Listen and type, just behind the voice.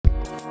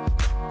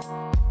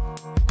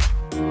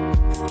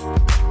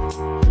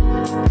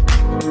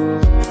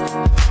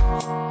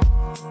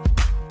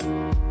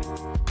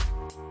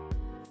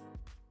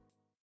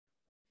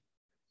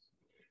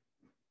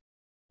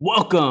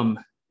Welcome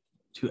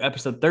to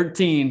episode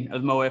 13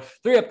 of the MO-WIFF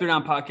 3 Up, 3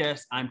 Down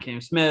podcast. I'm Cam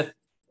Smith.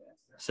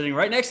 Sitting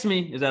right next to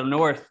me is Adam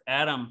North.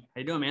 Adam, how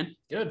you doing, man?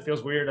 Good.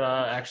 Feels weird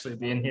actually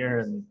being here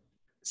and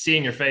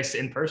seeing your face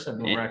in person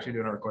when we're actually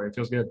doing a recording. It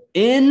feels good.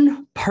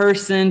 In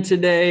person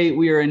today,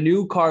 we are in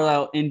New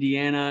Carlisle,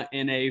 Indiana,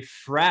 in a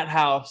frat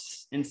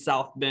house in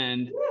South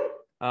Bend,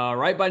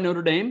 right by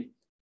Notre Dame.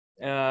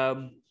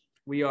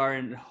 We are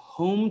in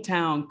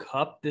Hometown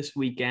Cup this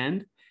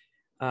weekend.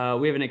 We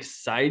have an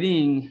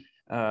exciting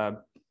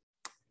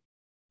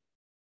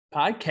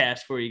podcast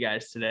for you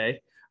guys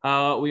today.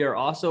 We are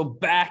also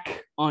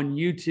back on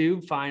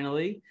YouTube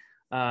finally.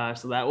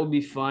 So that will be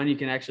fun. You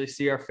can actually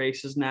see our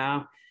faces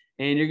now,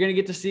 and you're going to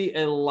get to see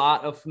a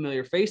lot of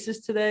familiar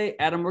faces today.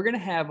 Adam, we're going to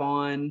have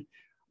on,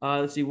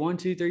 let's see, 1,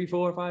 2, 3,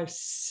 4, 5,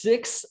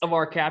 6 of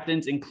our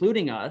captains,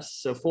 including us.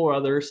 So 4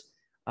 others.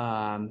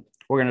 We're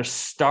going to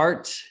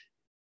start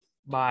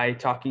by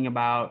talking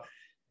about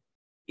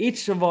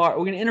we're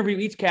going to interview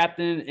each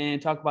captain and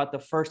talk about the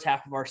first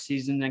half of our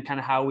season and kind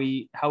of how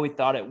we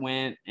thought it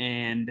went.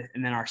 And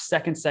then our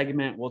second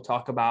segment, we'll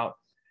talk about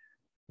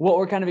what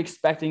we're kind of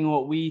expecting,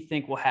 what we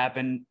think will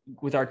happen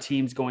with our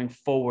teams going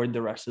forward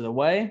the rest of the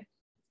way.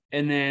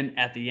 And then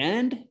at the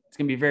end, it's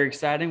going to be very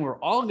exciting. We're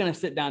all going to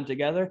sit down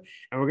together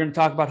and we're going to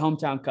talk about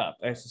Hometown Cup.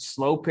 It's a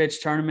slow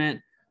pitch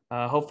tournament.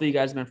 Hopefully you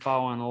guys have been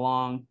following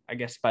along. I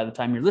guess by the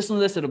time you're listening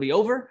to this, it'll be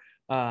over.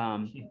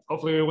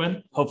 Hopefully we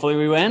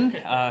win.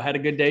 Had a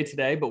good day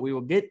today, but we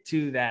will get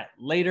to that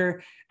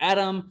later.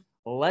 Adam,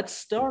 let's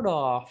start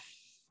off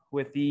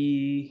with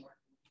the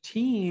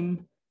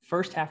team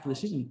first half of the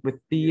season with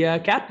the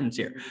captains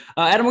here.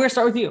 Adam, we're going to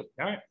start with you.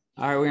 All right.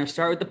 We're going to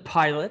start with the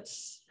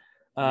pilots.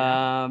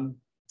 I'll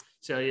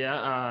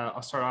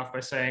start off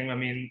by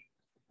saying,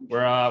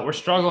 we're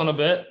struggling a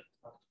bit.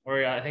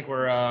 I think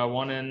we're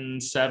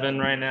 1-7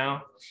 right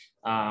now.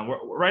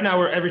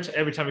 We're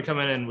every time we come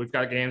in and we've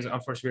got games.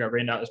 Unfortunately, we got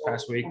rained out this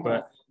past week,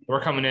 but we're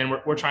coming in.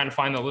 We're trying to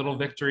find the little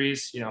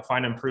victories,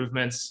 find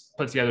improvements,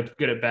 put together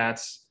good at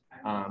bats,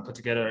 put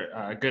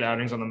together good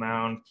outings on the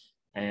mound,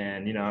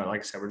 and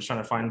like I said, we're just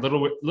trying to find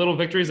little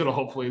victories that'll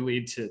hopefully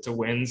lead to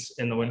wins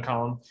in the win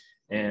column.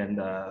 And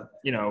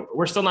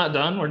we're still not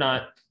done. We're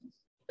not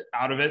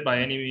out of it by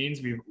any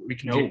means. We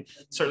can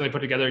certainly put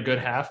together a good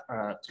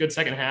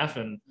second half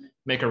and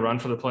make a run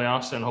for the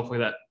playoffs, and hopefully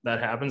that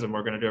happens, and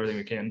we're going to do everything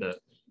we can to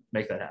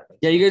make that happen.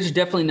 Yeah, you guys are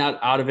definitely not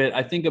out of it.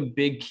 I think a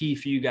big key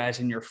for you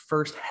guys in your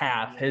first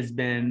half has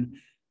been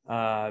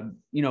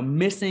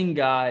missing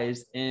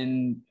guys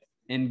in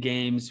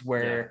games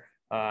where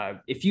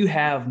if you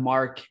have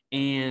Mark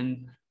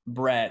and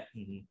Brett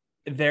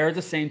there at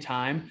the same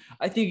time,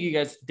 I think you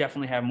guys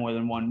definitely have more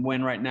than one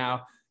win right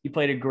now. You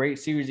played a great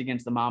series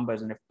against the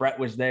Mambas, and if Brett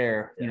was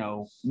there,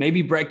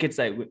 maybe Brett gets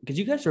that, because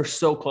you guys are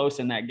so close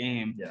in that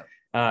game. Yeah.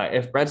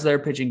 If Brett's there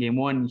pitching game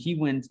 1, he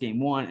wins game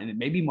 1, and then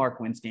maybe Mark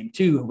wins game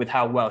 2 with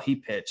how well he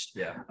pitched.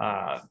 Yeah.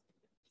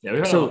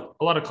 We've had a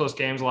lot of close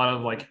games, a lot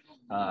of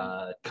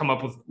come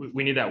up with,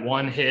 we need that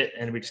one hit,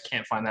 and we just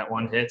can't find that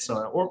one hit.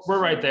 So we're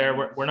right there.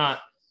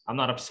 I'm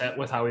not upset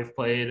with how we've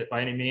played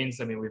by any means.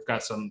 We've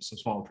got some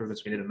small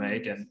improvements we need to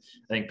make, and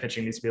I think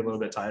pitching needs to be a little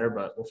bit tighter,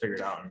 but we'll figure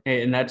it out.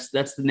 Hey, and that's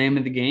the name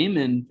of the game.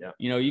 And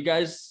you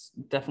guys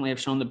definitely have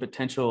shown the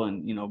potential.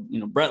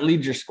 And Brett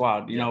leads your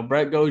squad.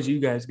 Brett goes, you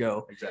guys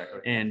go.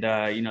 Exactly. And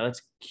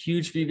that's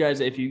huge for you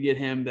guys if you get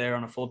him there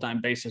on a full-time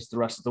basis the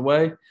rest of the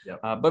way.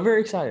 But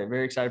very excited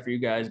for you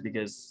guys,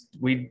 because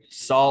we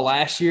saw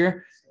last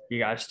year, you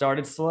guys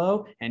started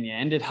slow and you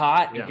ended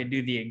hot. You could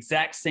do the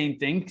exact same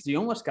thing because you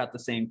almost got the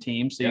same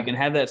team. So you can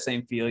have that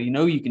same feel.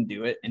 You can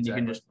do it, and you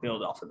can just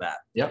build off of that.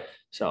 Yep.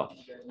 So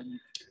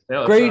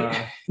great.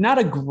 Not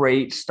a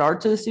great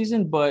start to the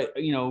season, but,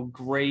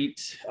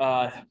 great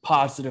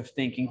positive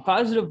thinking,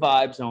 positive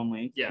vibes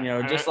only.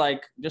 Yeah. Just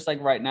like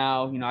right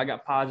now, I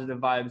got positive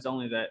vibes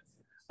only that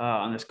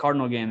on this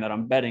Cardinal game that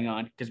I'm betting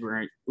on, because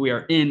we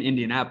are in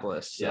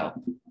Indianapolis,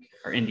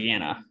 or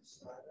Indiana.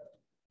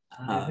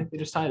 I think we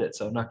just tied it,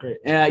 so not great.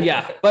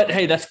 But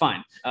hey, that's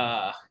fine.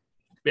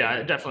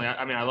 Definitely.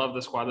 I love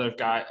the squad that we've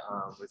got.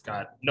 We've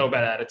got no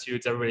bad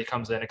attitudes. Everybody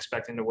comes in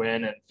expecting to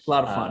win, and a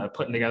lot of fun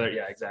putting together.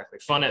 Yeah, exactly.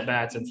 Fun at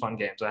bats and fun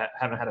games. I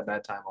haven't had a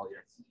bad time all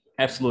year.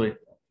 Absolutely.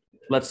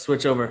 Let's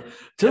switch over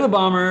to the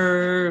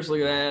Bombers.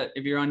 Look at that.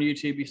 If you're on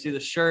YouTube, you see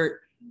the shirt.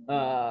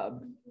 5-5.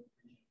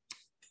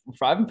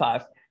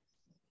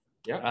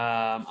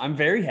 Yeah. I'm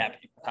very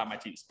happy with how my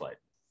team's played.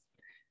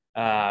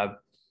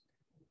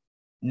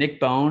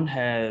 Nick Bone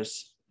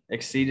has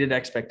exceeded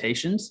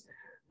expectations.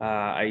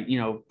 I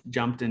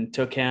jumped and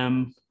took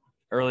him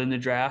early in the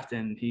draft,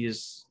 and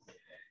he's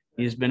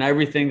been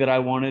everything that I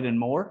wanted and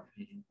more.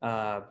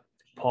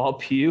 Paul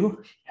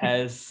Pugh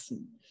has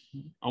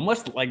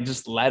almost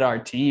just led our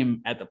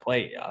team at the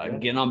plate,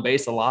 getting on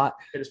base a lot.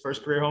 Hit his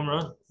first career home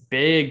run.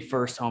 Big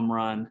first home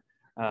run.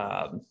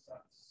 But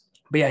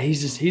yeah,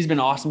 he's been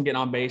awesome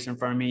getting on base in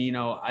front of me.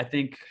 I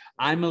think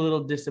I'm a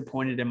little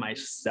disappointed in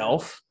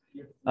myself.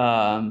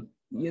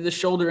 The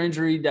shoulder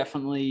injury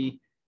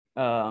definitely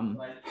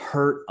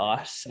hurt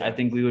us. I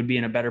think we would be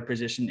in a better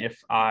position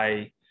if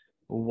I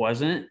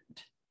wasn't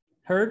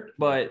hurt,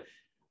 but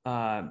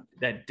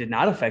that did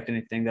not affect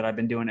anything that I've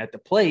been doing at the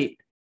plate,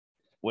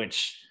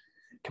 which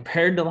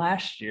compared to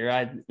last year,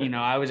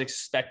 I was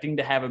expecting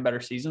to have a better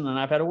season, and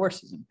I've had a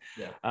worse season.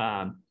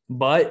 Yeah.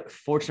 But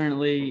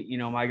fortunately,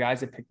 my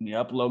guys that picked me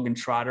up, Logan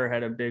Trotter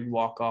had a big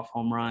walk-off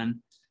home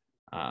run.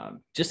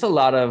 Just a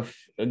lot of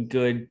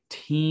good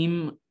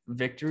team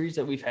victories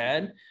that we've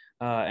had,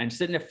 and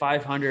sitting at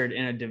 500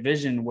 in a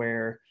division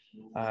where,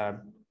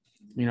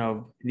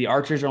 the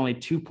Archers are only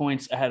 2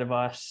 points ahead of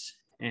us,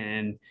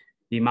 and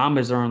the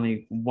Mambas are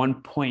only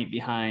 1 point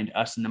behind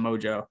us and the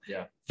Mojo.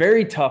 Yeah.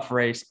 Very tough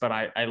race, but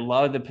I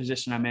love the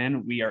position I'm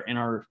in. We are in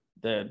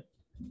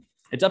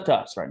it's up to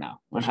us right now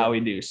on how we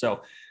do.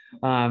 So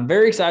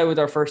very excited with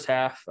our first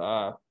half.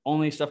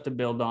 Only stuff to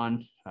build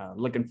on.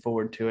 Looking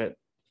forward to it.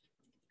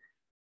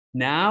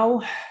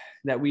 Now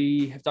that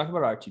we have talked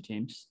about our two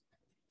teams,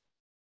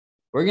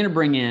 we're going to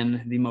bring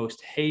in the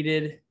most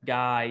hated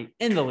guy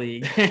in the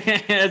league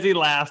as he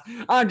laughs.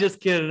 I'm just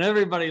kidding.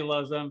 Everybody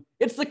loves him.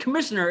 It's the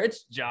commissioner.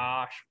 It's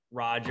Josh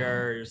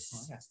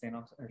Rogers.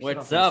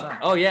 What's up?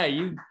 Oh, yeah.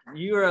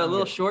 You are a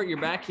little short. You're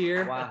back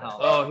here. Wow.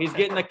 Oh, he's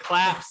getting the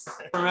claps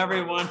from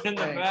everyone in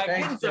the back.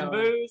 Getting Thanks, some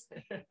booze.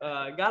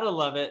 Gotta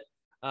love it.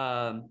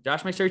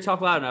 Josh, make sure you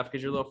talk loud enough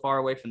because you're a little far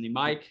away from the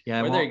mic.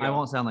 Yeah, I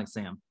won't sound like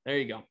Sam. There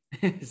you go.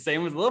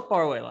 Sam was a little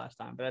far away last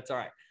time, but that's all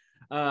right.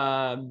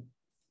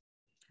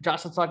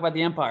 Josh, let's talk about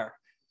the Empire.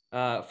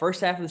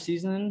 First half of the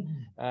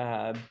season,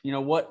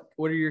 what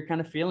are your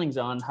kind of feelings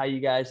on how you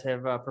guys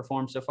have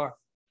performed so far?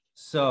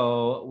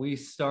 So we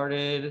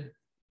started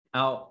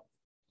out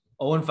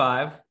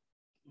 0-5,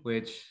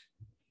 which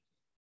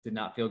did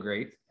not feel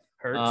great.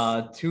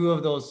 Hurts. 2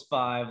 of those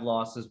 5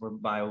 losses were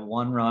by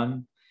 1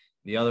 run.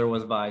 The other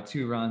was by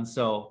 2 runs.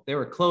 So they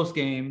were close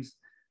games.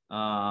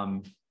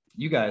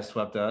 You guys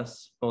swept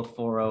us, both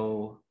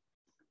 4-0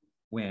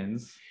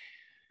 wins,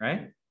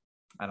 right?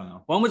 I don't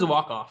know. One was a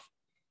walk-off.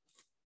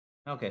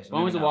 Okay. So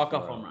one was a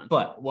walk-off home run.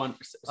 But one.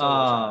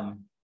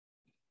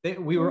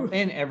 We were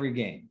in every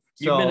game.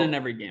 You've been in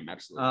every game,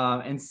 absolutely.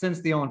 And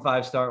since the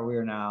 0-5 start, we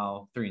are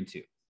now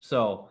 3-2.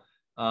 So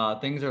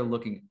things are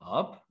looking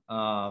up.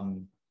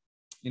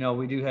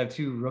 We do have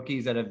 2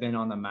 rookies that have been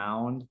on the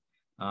mound.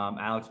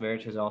 Alex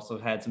Verich has also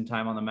had some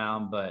time on the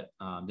mound, but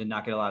did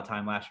not get a lot of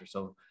time last year.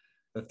 So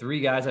the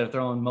 3 guys that have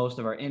thrown most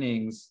of our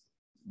innings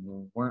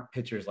weren't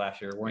pitchers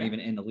last year, weren't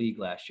even in the league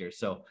last year.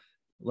 So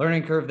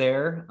learning curve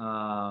there.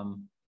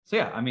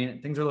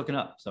 Things are looking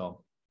up.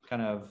 So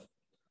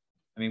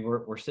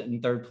we're sitting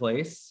in 3rd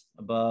place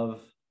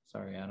above.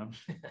 Sorry, Adam.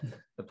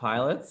 The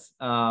Pilots.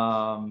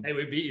 Hey,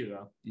 we beat you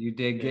though. You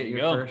did get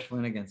your first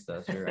win against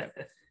us. You're right.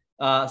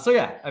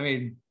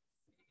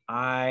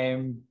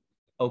 I'm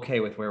okay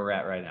with where we're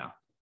at right now.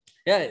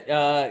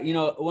 Yeah.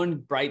 One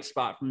bright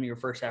spot from your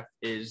first half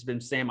has been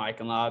Sam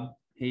Eichenlaub.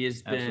 He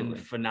has been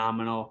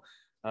phenomenal.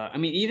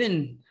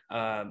 Even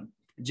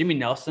Jimmy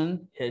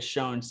Nelson has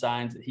shown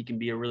signs that he can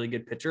be a really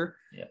good pitcher.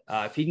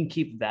 Yeah. If he can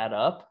keep that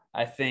up,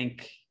 I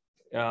think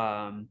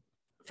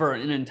for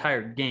an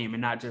entire game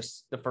and not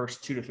just the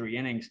first 2 to 3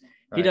 innings,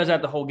 he does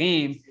that the whole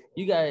game.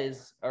 You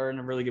guys are in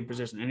a really good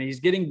position, and he's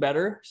getting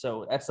better.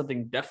 So that's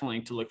something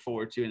definitely to look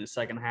forward to in the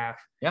second half.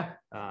 Yeah.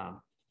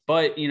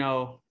 But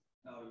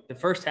the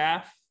first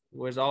half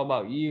was all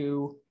about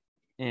you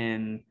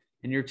and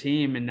your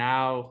team, and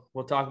now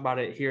we'll talk about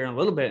it here in a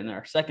little bit in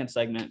our second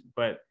segment.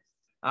 But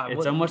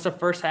it's almost a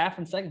first half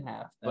and second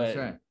half. That's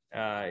but,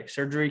 right.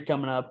 Surgery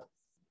coming up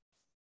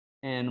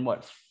in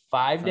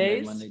 5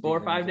 days? Monday, 4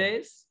 or 5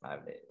 days?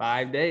 5 days.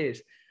 5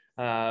 days.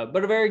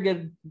 But a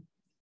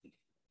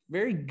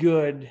very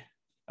good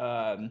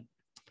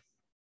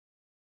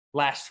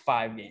last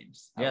 5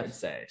 games, I would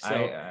say. So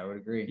I would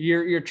agree.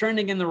 You're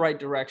trending in the right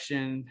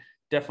direction.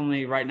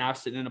 Definitely right now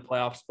sitting in a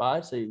playoff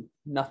spot. So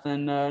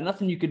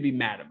nothing you could be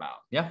mad about.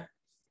 Yeah.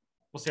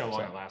 We'll see how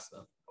long it lasts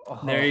though. Oh.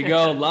 There you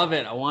go. Love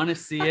it. I want to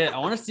see it. I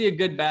want to see a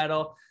good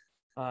battle.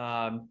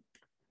 We're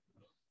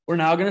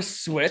now going to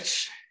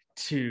switch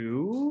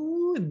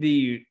to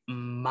the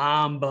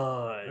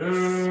Mambas.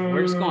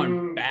 We're just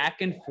going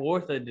back and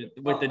forth with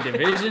the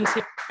divisions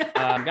here.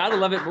 Gotta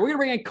love it. But we're going to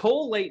bring in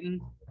Cole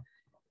Layton,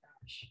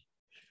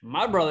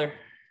 my brother.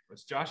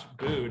 Was Josh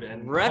booed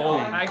and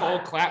Cole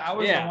clapped? I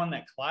was the one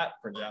that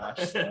clapped for Josh.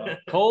 So.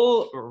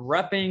 Cole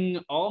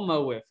repping all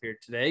MO-WIFF here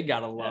today.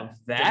 Gotta love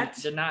that.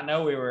 Did not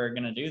know we were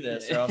gonna do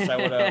this, or else I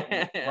would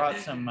have brought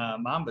some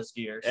Mambas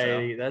gear. So.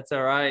 Hey, that's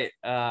all right.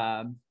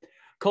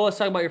 Cole, let's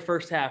talk about your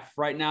first half.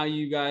 Right now,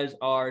 you guys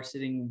are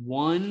sitting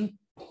 1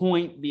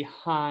 point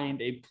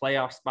behind a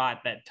playoff spot.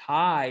 That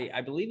tie,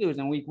 I believe it was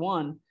in week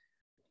 1,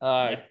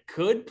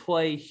 could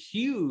play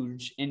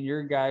huge in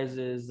your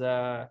guys'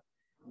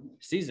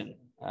 season.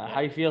 How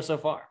do you feel so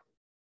far?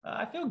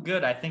 I feel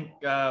good. I think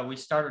we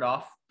started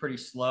off pretty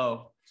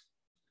slow.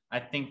 I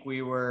think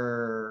we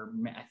were,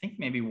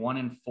 maybe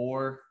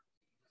 1-4,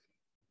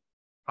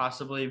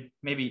 possibly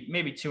maybe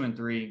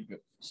 2-3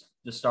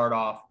 to start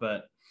off.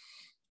 But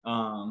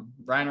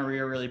Ryan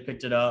Aria really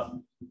picked it up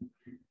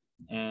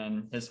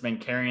and has been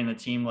carrying the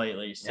team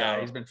lately. So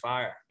yeah, he's been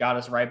fire. Got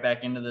us right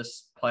back into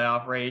this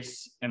playoff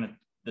race in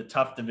the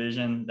tough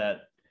division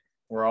that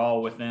we're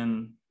all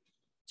within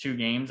 2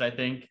 games, I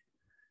think.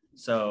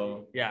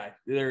 So yeah,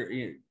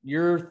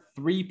 you're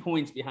 3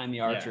 points behind the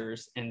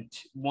Archers and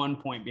 1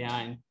 point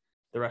behind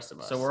the rest of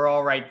us. So we're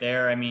all right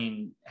there. I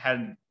mean,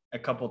 had a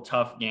couple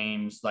tough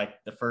games, like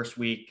the first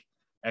week,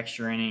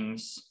 extra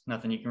innings,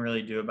 nothing you can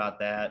really do about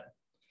that.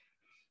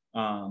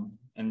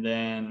 And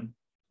then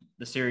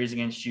the series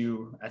against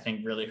you, I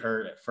think, really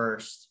hurt at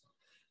first,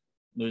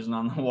 losing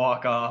on the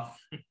walk-off.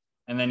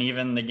 And then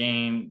even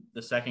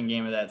the second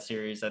game of that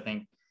series, I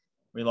think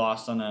we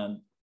lost on I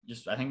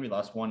think we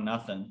lost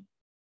 1-0.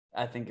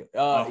 I think,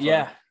 off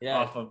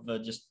off of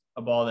just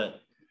a ball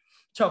that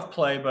tough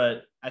play,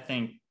 but I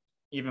think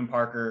even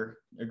Parker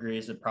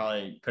agrees it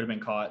probably could have been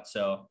caught.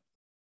 So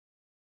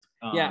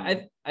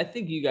I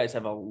think you guys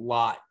have a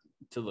lot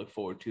to look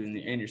forward to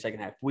in your second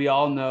half. We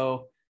all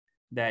know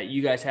that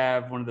you guys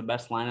have one of the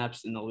best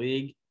lineups in the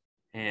league,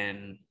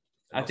 and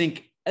I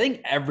think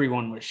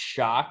everyone was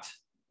shocked.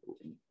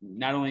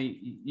 Not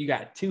only you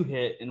got 2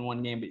 hit in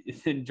one game, but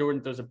then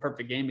Jordan throws a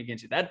perfect game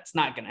against you. That's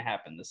not going to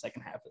happen the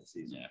second half of the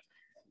season.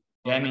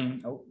 Yeah, I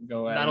mean,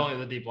 go ahead. Not only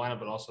the deep lineup,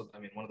 but also, I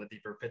mean, one of the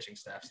deeper pitching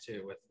staffs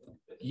too.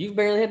 You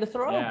barely had to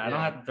throw. Yeah, I don't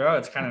have to throw.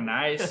 It's kind of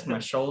nice. My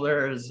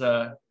shoulder is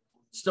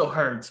still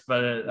hurts,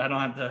 but I don't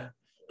have to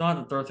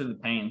throw through the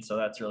pain, so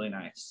that's really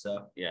nice.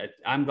 So yeah,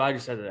 I'm glad you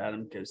said that,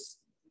 Adam, because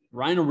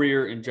Ryan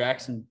O'Rear and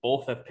Jackson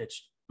both have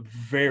pitched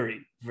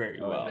very,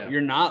 very well. Yeah.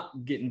 You're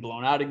not getting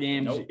blown out of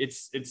games. Nope.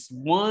 It's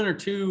 1 or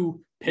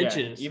 2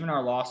 pitches. Yeah, even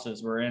our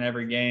losses, we're in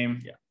every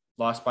game. Yeah.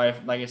 Lost by,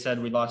 like I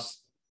said, we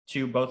lost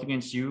 2 both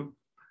against you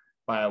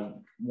by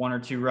 1 or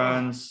 2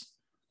 runs.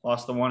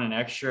 Lost the 1 in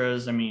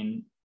extras. I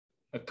mean,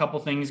 a couple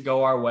things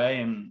go our way,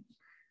 and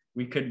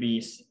we could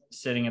be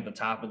sitting at the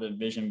top of the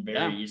division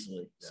very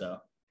easily. So,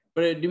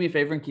 but do me a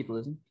favor and keep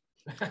losing.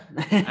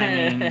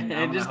 I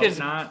mean, just because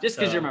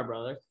you're my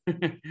brother.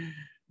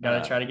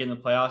 Got to try to get in the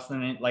playoffs.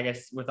 And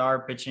with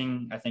our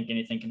pitching, I think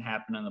anything can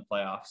happen in the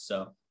playoffs.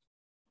 So,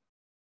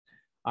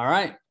 all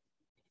right.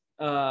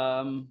 Is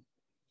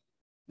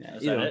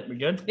that it? We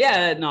good?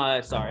 Yeah,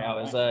 no, sorry.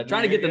 I was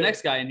trying to get the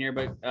next guy in here,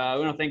 but we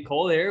want to thank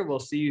Cole there. We'll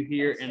see you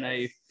here in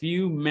a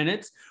few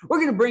minutes. We're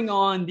going to bring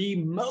on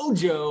the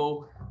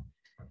Mojo,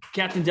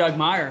 Captain Doug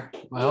Meyer.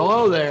 Well,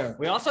 hello there.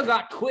 We also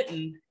got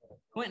Quentin,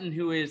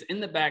 who is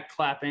in the back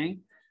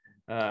clapping.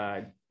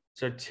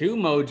 So 2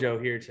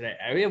 Mojo here today.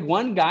 We have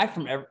one guy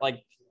from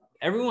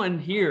everyone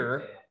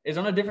here is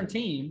on a different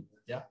team.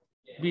 Yeah.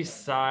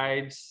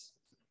 Besides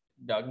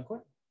Doug and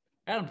Quentin.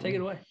 Adam, take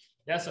it away.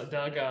 Yeah. So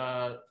Doug,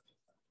 how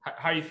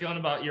are you feeling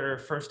about your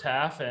first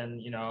half? And,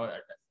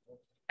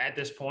 at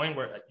this point,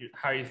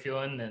 how are you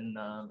feeling and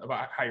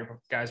about how your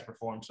guys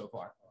performed so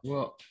far?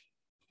 Well,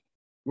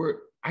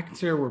 I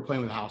consider we're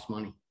playing with house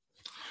money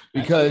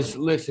because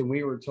listen,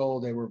 we were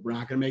told that we're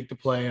not going to make the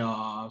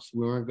playoffs.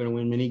 We weren't going to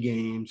win many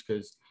games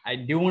because I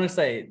do want to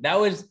say that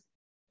was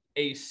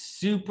a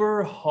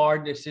super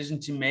hard decision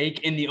to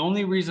make. And the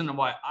only reason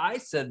why I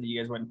said that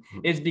you guys wouldn't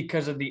is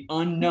because of the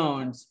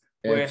unknowns.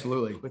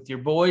 Absolutely. With your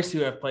boys who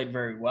have played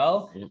very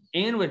well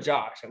and with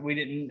Josh. I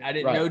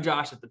didn't know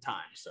Josh at the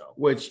time. So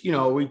which,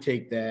 we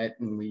take that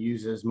and we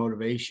use as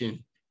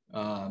motivation.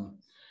 In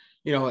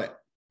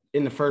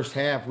the first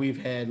half,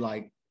 we've had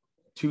like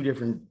 2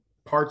 different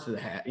parts of the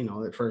half,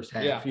 the first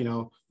half.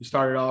 Yeah. We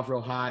started off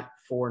real hot,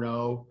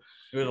 4-0.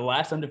 We were the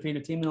last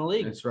undefeated team in the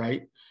league. That's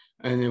right.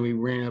 And then we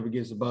ran up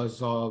against the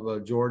buzzsaw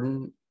of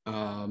Jordan.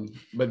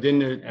 But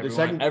then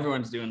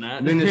everyone's doing that.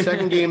 And then the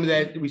second game of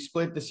that, we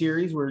split the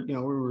series where, we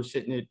were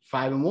sitting at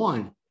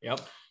 5-1. Yep.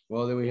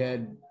 Well, then we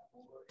had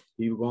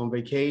people go on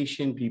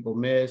vacation, people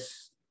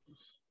miss.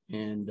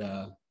 And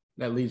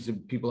that leads to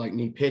people like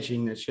me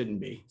pitching that shouldn't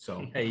be.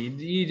 So, hey,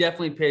 you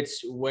definitely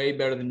pitched way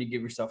better than you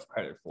give yourself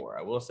credit for.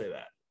 I will say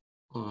that.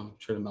 I'm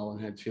sure the Melon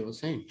heads feel the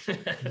same.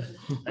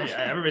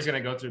 Everybody's going to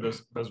go through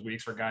those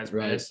weeks where guys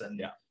right. miss. And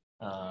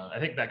I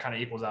think that kind of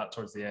equals out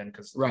towards the end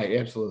because right.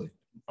 Absolutely.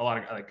 A lot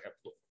of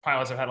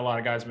pilots have had a lot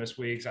of guys miss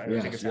weeks. I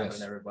think it's happening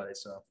to everybody.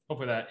 So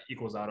hopefully that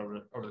equals out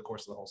over the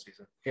course of the whole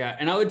season. Yeah.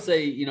 And I would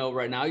say,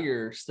 right now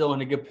you're still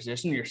in a good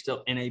position. You're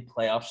still in a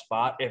playoff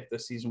spot if the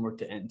season were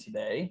to end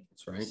today.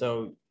 That's right.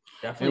 So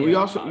definitely. And we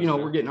also,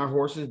 we're getting our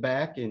horses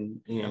back and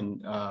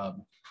I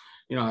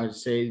would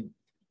say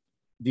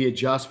the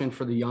adjustment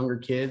for the younger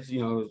kids,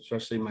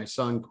 especially my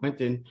son,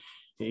 Quentin,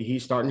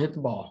 he's starting to hit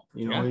the ball.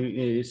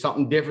 It's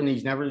something different.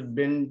 He's never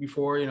been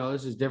before.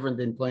 This is different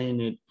than playing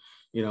it,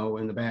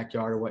 in the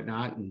backyard or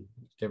whatnot, and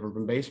it's different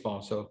from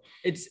baseball. So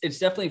it's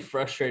definitely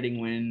frustrating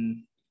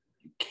when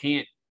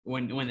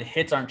the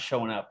hits aren't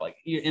showing up. Like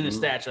in the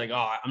stats, you're like,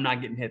 oh, I'm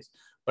not getting hits.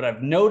 But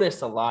I've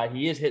noticed a lot.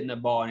 He is hitting the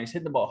ball, and he's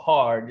hitting the ball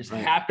hard. Just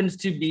happens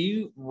to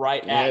be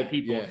right at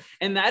people,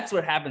 and that's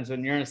what happens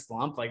when you're in a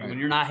slump. Like when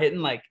you're not hitting,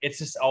 like it's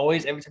just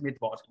always every time you hit the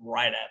ball, it's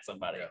right at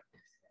somebody. Yeah.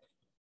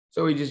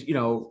 So we just,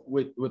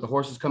 with the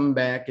horses coming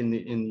back and the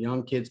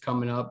young kids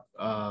coming up,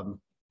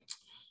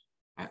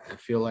 I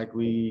feel like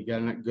we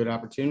got a good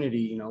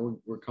opportunity.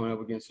 We're coming up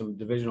against some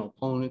divisional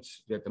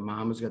opponents. We got the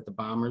Mamas, got the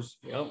Bombers.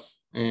 Yep.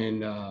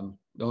 And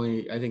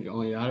I think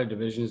only out of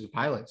division is the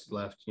Pilots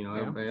left. You know,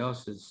 everybody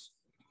else is,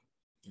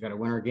 you got to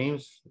win our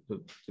games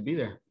to be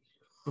there.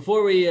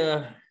 Before we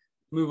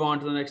move on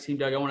to the next team,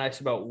 Doug, I want to ask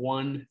you about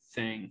one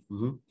thing.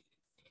 Mm-hmm.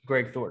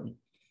 Greg Thornton.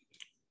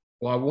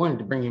 Well, I wanted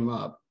to bring him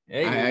up.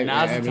 Hey,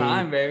 now's the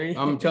time, baby.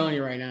 I'm telling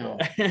you right now,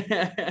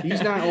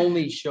 he's not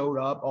only showed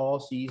up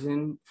all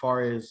season as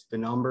far as the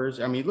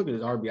numbers. I mean, look at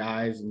his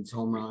RBIs and his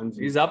home runs.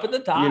 He's up at the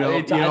top.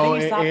 I think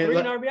he's top 3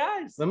 in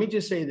RBIs. Let me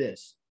just say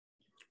this.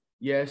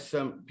 Yes,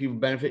 some people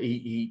benefit.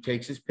 He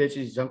takes his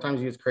pitches. Sometimes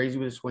he gets crazy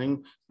with his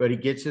swing, but he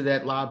gets to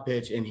that lob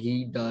pitch and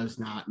he does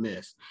not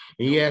miss.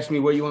 And he asked me,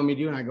 "What do you want me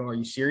to do?" And I go, "Are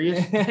you serious?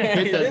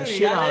 Hit the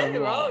shit out of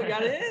him, bro. You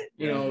got it."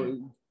 You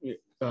know,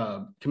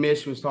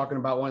 Commish was talking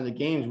about one of the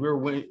games. We were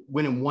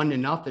winning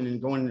 1-0 and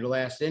going into the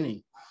last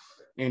inning,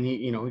 and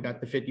he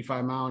got the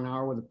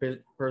 55-mile-an-hour with a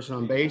person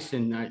on base,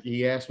 and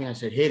he asked me. I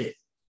said, "Hit it,"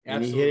 and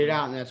Absolutely. He hit it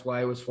out, and that's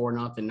why it was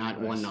 4-0,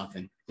 not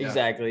 1-0.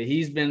 Exactly.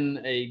 He's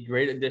been a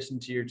great addition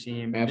to your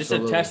team.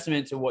 Absolutely. Just a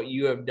testament to what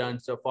you have done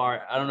so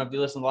far. I don't know if you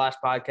listened to the last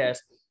podcast.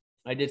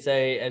 I did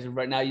say, as of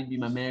right now, you'd be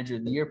my manager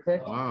of the year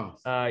pick. Wow.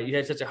 You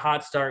had such a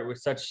hot start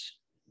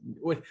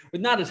with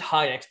not as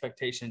high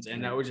expectations,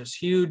 and that was just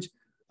huge.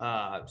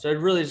 So I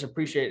really just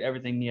appreciate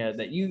everything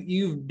that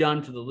you've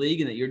done for the league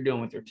and that you're doing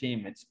with your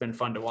team. It's been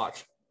fun to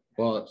watch.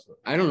 Well,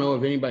 I don't know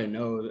if anybody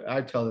knows.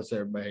 I tell this to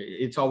everybody.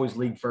 It's always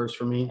league first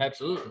for me.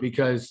 Absolutely.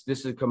 Because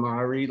this is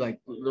camaraderie. Like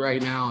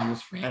right now in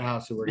this frat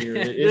house that we're here.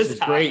 This is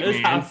great,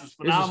 man. House is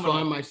this is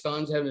fun. My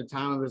son's having the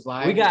time of his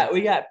life. We got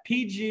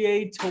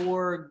PGA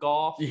Tour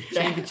golf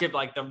championship,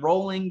 like the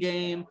rolling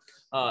game.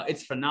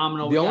 It's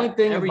phenomenal. The only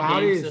thing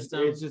about it is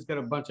system. It's just got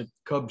a bunch of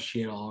Cub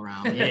shit all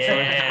around.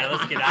 Yeah,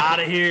 let's get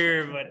out of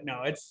here. But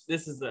no,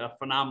 this is a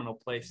phenomenal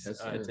place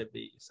to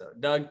be. So,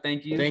 Doug,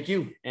 thank you. Thank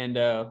you. And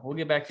we'll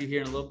get back to you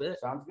here in a little bit.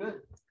 Sounds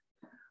good.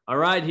 All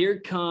right, here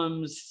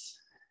comes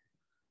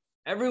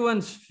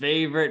everyone's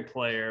favorite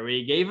player.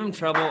 We gave him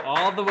trouble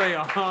all the way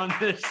on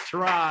this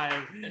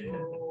drive.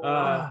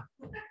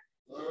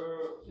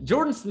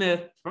 Jordan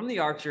Smith from the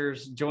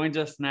Archers joins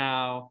us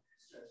now.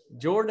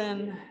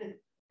 Jordan,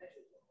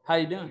 how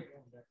you doing?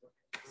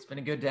 It's been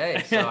a good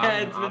day. So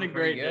it's been a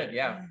great good. day.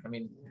 Yeah. I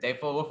mean, day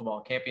full of wiffle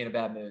ball. Can't be in a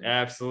bad mood.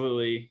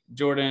 Absolutely.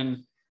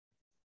 Jordan,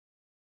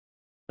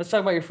 let's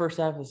talk about your first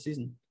half of the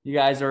season. You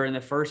guys are in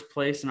the first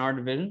place in our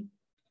division.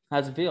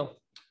 How's it feel?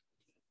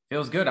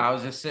 Feels good. I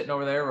was just sitting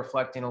over there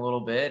reflecting a little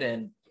bit,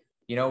 and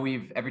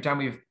every time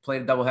we've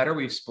played a doubleheader,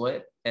 we've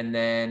split, and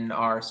then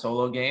our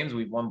solo games,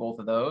 we've won both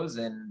of those,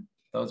 and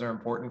those are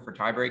important for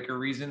tiebreaker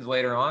reasons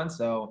later on.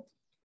 So,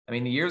 I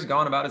mean, the year's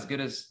gone about as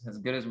good as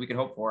we could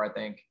hope for, I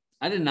think.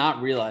 I did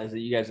not realize that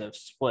you guys have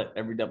split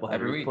every doubleheader.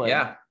 Every week,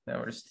 yeah. No,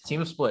 we're just a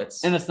team of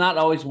splits. And it's not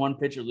always one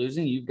pitcher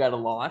losing. You've got a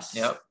loss.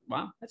 Yep.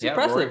 Wow, that's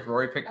impressive.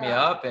 Rory picked me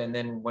up, and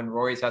then when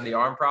Rory's had the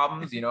arm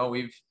problems,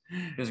 we've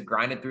just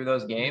grinded through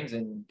those games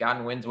and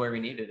gotten wins where we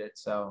needed it.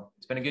 So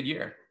it's been a good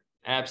year.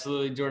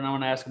 Absolutely, Jordan. I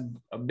want to ask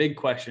a big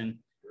question.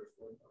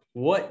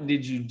 What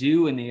did you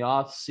do in the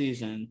off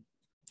season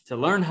to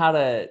learn how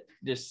to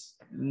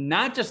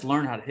not just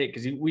learn how to hit,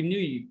 because we knew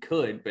you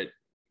could, but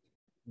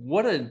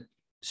what a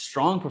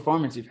strong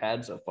performance you've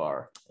had so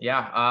far. Yeah,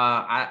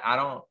 I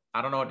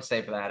don't know what to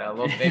say for that.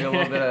 Maybe a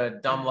little bit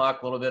of dumb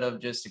luck, a little bit of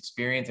just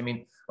experience. I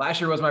mean, last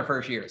year was my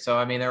first year, so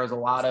I mean there was a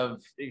lot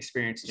of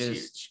experience,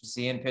 just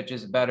seeing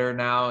pitches better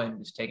now and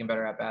just taking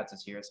better at bats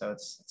this year. So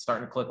it's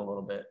starting to click a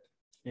little bit.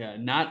 Yeah,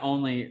 not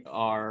only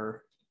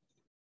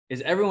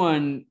is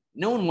everyone,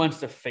 no one wants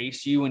to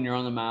face you when you're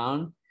on the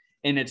mound,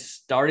 and it's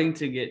starting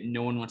to get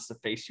no one wants to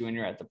face you when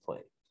you're at the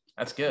plate.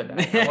 That's good.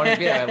 I want to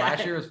be there.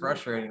 Last year was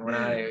frustrating when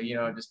I,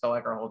 just felt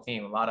like our whole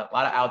team, a lot of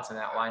outs in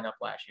that lineup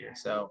last year.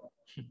 So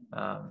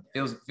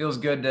feels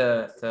good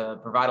to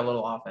provide a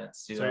little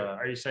offense. So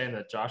are you saying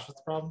that Josh was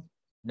the problem?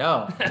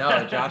 No,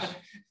 Josh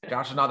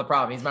is not the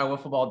problem. He's my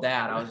wiffle ball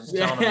dad. I was just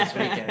telling him this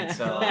weekend.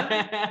 So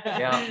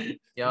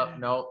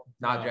no,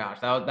 not Josh.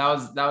 That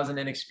was an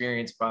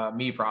inexperienced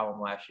me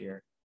problem last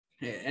year.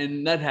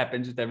 And that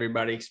happens with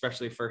everybody,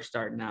 especially first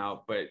starting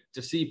out. But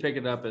to see you pick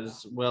it up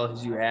as well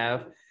as you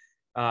have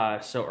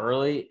so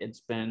early,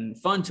 it's been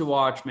fun to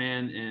watch,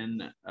 man.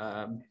 And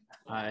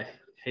I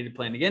hated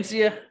playing against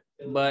you,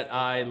 but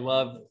I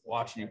love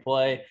watching you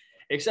play.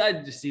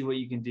 Excited to see what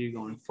you can do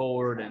going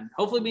forward and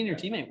hopefully being your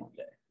teammate one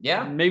day.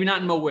 Yeah. Maybe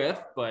not in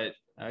MO-WIFF, but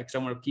because I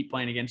want to keep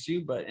playing against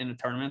you, but in a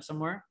tournament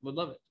somewhere, would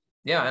love it.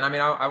 Yeah. And I mean,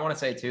 I want to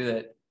say too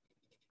that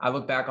I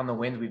look back on the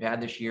wins we've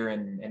had this year,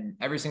 and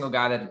every single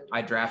guy that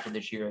I drafted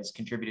this year has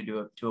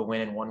contributed to a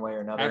win in one way or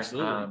another.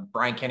 Absolutely.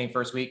 Brian Kenny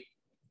first week,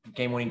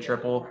 game-winning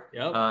triple.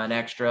 Yep. And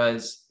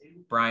extras.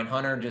 Brian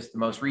Hunter, just the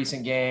most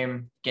recent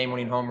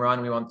game-winning home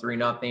run. We won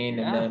 3-0,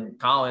 and then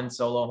Collins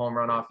solo home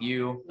run off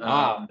you.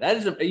 Wow,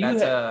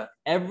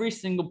 every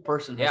single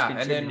person. Has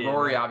and then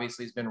Rory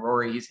obviously has been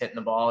Rory. He's hitting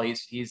the ball.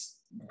 He's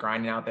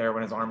grinding out there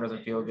when his arm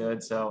doesn't feel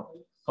good. So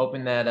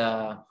hoping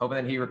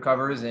that he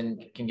recovers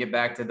and can get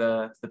back to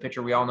the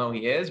pitcher we all know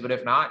he is. But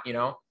if not,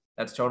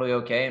 that's totally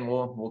okay, and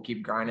we'll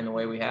keep grinding the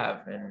way we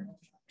have, and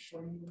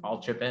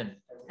I'll chip in.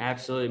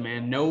 Absolutely,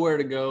 man. Nowhere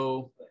to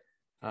go,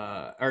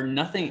 or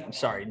nothing.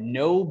 Sorry,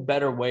 no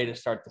better way to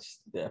start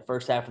the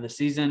first half of the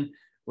season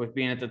with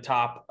being at the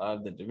top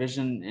of the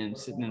division and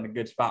sitting in a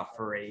good spot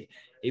for a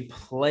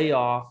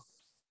playoff,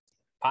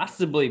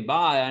 possibly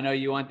bye. I know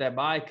you want that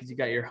bye because you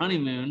got your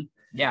honeymoon.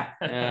 Yeah.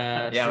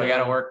 Yeah, so we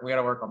gotta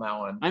work on that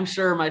one. I'm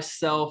sure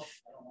myself,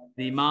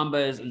 the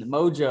Mambas, and the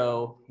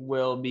Mojo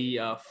will be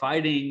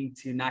fighting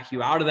to knock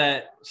you out of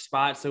that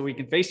spot so we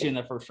can face you in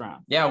the first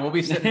round. Yeah, we'll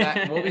be sitting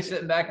back. We'll be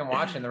sitting back and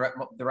watching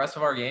the rest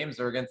of our games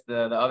are against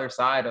the other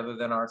side, other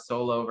than our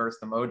solo versus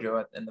the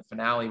Mojo in the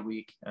finale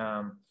week.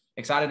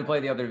 Excited to play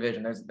the other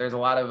division. There's a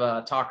lot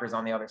of talkers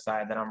on the other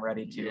side that I'm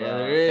ready to. Yeah,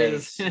 there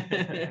is.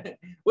 Face.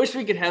 Wish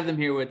we could have them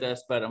here with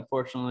us, but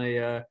unfortunately,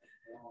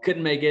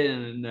 couldn't make it,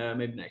 and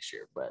maybe next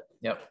year. But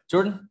yep,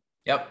 Jordan.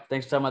 Yep.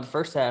 Thanks for talking about the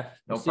first half.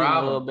 No We'll problem. See you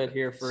a little bit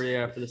here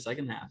for the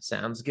second half.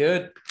 Sounds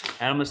good.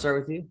 Adam, I'm gonna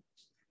start with you.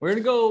 We're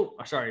gonna go.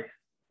 Sorry.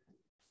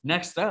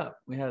 Next up,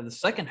 we have the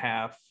second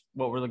half.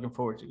 What we're looking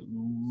forward to.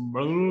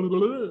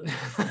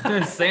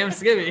 Sam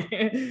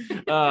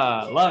Skibby.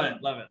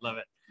 Love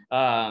it.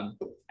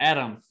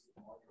 Adam,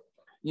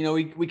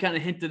 we kind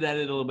of hinted at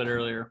it a little bit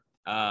earlier.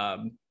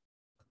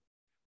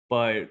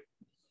 But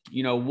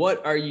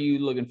what are you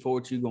looking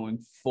forward to going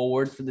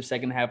forward for the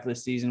second half of the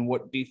season?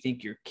 What do you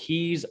think your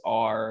keys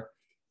are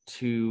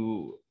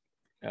to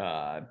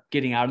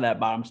getting out of that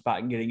bottom spot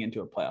and getting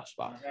into a playoff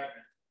spot?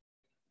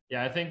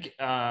 Yeah, I think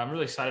I'm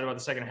really excited about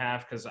the second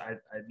half because I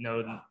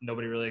know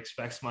nobody really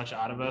expects much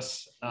out of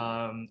us.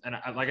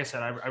 Like I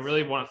said, I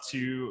really want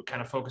to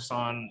kind of focus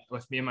on,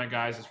 with me and my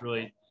guys, is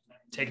really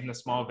taking the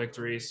small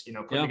victories,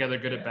 putting together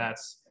good at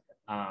bats,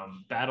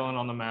 battling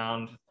on the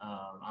mound.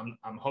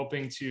 I'm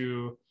hoping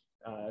to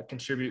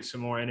contribute some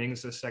more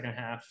innings this second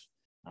half.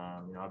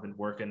 I've been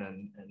working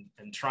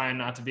and trying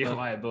not to be a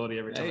liability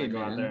every time I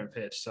go out there and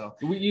pitch. So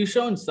you've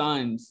shown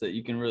signs that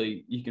you can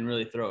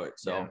really throw it.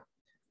 So. Yeah.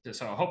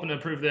 So hoping to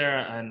improve there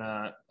and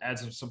add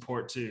some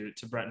support to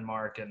Brett and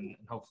Mark and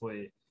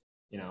hopefully,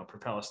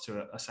 propel us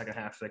to a second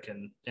half that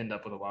can end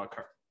up with a wild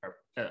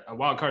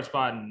card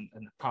spot and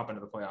pop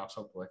into the playoffs,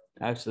 hopefully.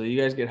 Absolutely. You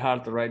guys get hot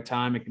at the right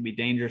time. It can be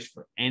dangerous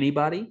for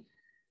anybody.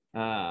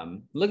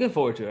 Looking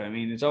forward to it. I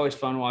mean, it's always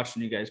fun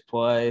watching you guys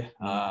play.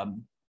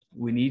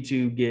 We need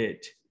to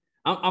get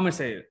 – I'm going to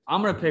say it.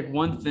 I'm going to pick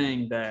one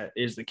thing that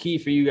is the key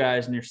for you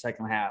guys in your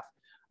second half.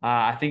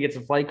 I think it's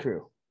a flight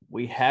crew.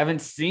 We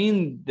haven't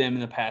seen them in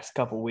the past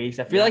couple of weeks.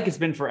 I feel like it's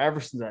been forever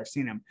since I've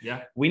seen them.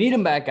 Yeah. We need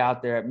them back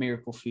out there at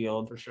Miracle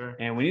Field. For sure.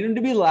 And we need them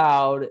to be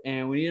loud,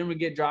 and we need them to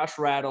get Josh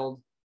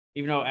rattled,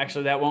 even though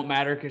actually that won't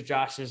matter because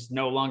Josh is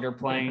no longer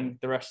playing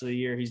the rest of the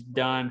year. He's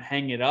done.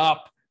 Hang it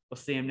up. We'll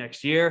see him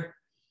next year.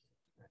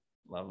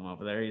 Love him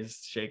over there.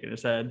 He's shaking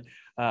his head.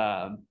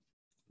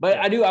 But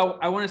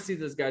I want to see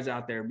those guys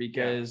out there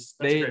because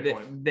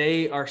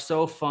they are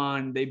so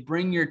fun. They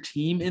bring your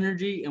team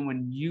energy. And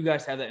when you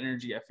guys have that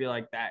energy, I feel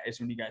like that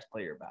is when you guys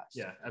play your best.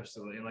 Yeah,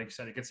 absolutely. And like you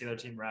said, it gets the other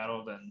team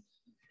rattled and,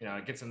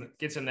 it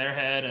gets in their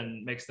head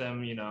and makes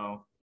them,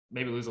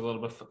 maybe lose a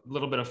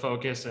little bit of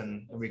focus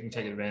and we can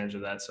take advantage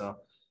of that. So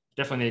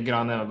definitely need to get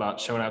on them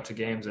about showing up to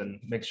games and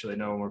make sure they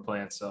know when we're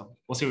playing. So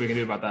we'll see what we can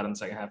do about that in the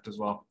second half as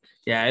well.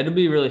 Yeah, it'll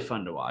be really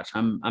fun to watch.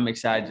 I'm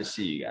excited to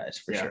see you guys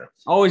for sure.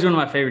 Always one of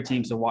my favorite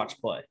teams to watch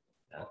play.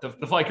 Yeah,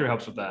 the flight crew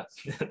helps with that.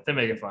 They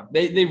make it fun.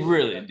 They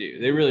really do.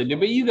 They really do.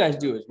 But you guys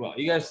do as well.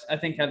 You guys, I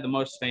think, have the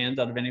most fans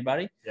out of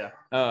anybody. Yeah.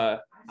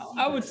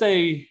 I would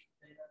say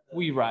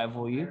we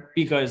rival you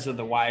because of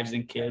the wives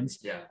and kids.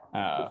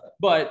 Yeah.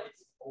 But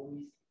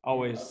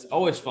always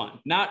fun.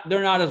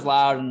 They're not as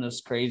loud and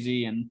as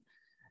crazy and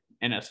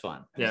it's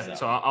fun. Yeah.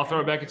 So I'll throw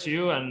it back at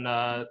you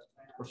and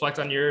reflect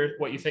on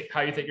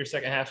how you think your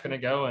second half's going to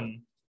go,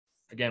 and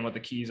again, what the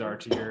keys are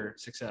to your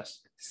success.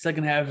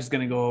 Second half is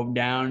going to go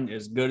down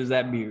as good as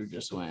that beer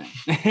just went.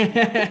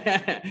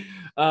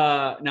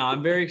 No,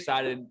 I'm very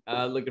excited.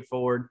 Looking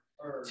forward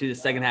to the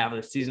second half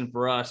of the season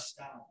for us.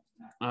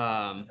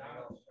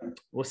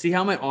 We'll see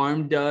how my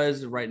arm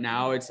does. Right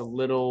now, it's a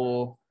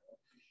little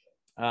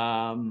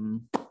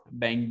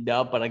banged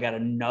up, but I got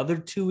another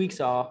 2 weeks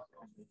off.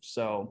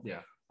 So yeah.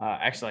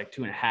 Actually like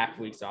 2.5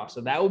 weeks off. So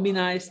that would be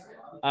nice.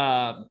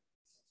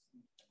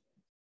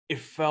 It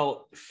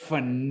felt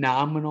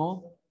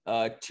phenomenal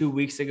 2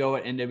 weeks ago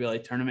at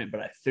NWA tournament, but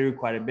I threw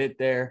quite a bit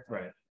there.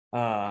 Right.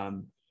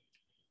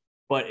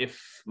 But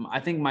I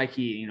think my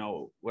key,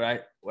 what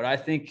I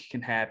think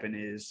can happen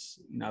is,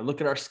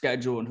 look at our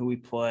schedule and who we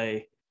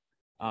play.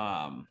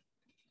 And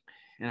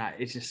I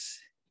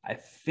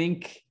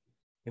think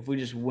if we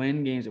just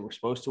win games that we're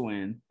supposed to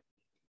win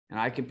and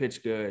I can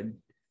pitch good,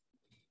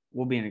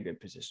 we'll be in a good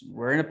position.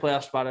 We're in a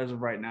playoff spot as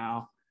of right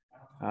now.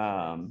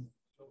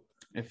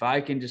 If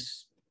I can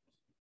just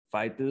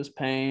fight through this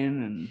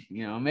pain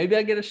and, maybe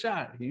I get a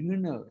shot. Who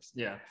knows?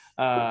 Yeah.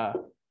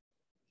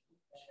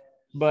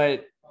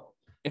 But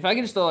if I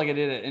can just throw like I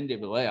did at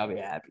NWA, I'll be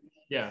happy.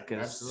 Yeah,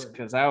 absolutely.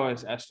 Because I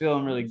was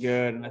feeling really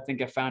good, and I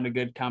think I found a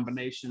good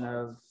combination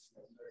of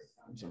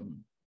some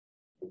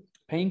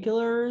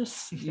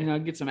painkillers,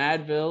 get some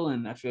Advil,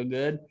 and I feel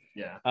good.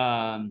 Yeah.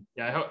 I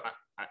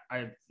I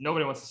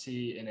nobody wants to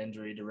see an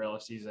injury derail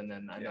a season,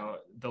 and I know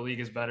the league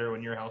is better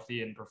when you're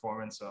healthy and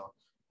performing. So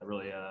I'm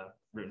really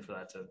rooting for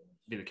that to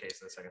be the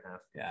case in the second half.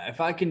 Yeah,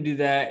 if I can do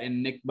that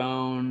and Nick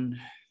Bone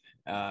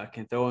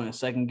can throw in the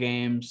second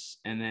games,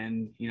 and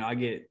then, I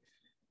get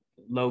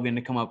Logan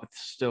to come up with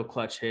still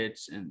clutch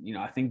hits. And,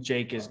 I think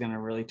Jake is going to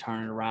really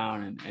turn it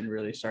around and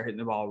really start hitting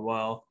the ball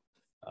well.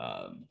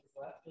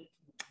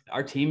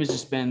 Our team has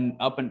just been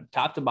up and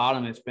top to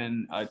bottom. It's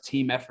been a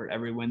team effort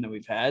every win that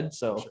we've had.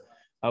 So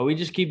we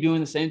just keep doing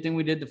the same thing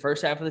we did the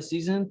first half of the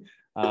season.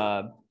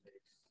 I'm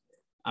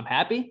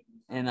happy.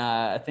 And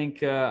I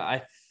think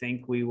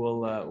we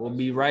will we'll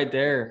be right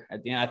there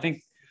at the end.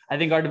 I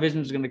think our division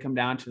is going to come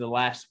down to the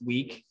last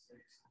week.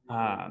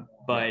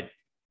 But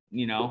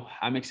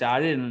I'm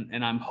excited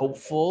and I'm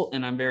hopeful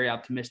and I'm very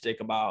optimistic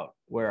about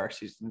where our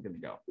season is going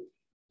to go.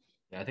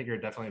 Yeah, I think you're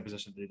definitely in a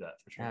position to do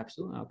that for sure.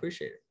 Absolutely. I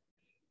appreciate it.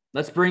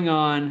 Let's bring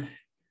on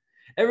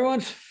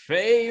everyone's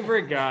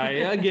favorite guy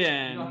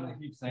again.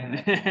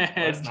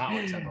 That's not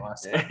what he said the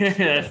last time.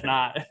 That's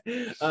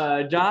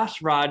not.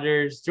 Josh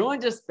Rogers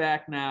joins us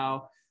back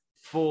now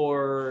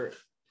for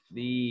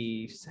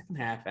the second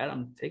half.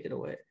 Adam, take it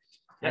away.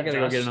 I got to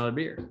go get another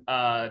beer.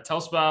 Tell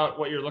us about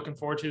what you're looking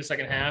forward to the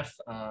second half,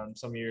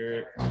 some of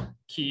your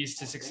keys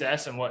to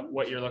success and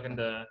what you're looking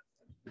to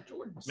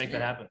make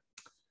that happen.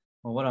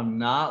 Well, what I'm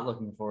not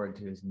looking forward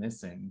to is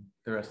missing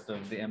the rest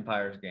of the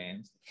Empire's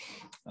games.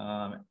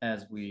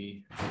 As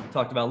we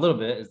talked about a little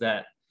bit, is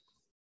that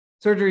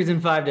surgery's in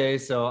 5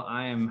 days, so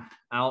I am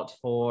out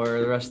for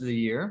the rest of the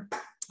year.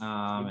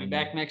 We'll be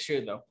back next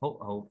year, though.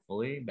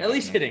 Hopefully. At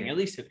least hitting.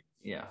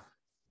 Yeah.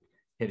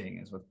 Hitting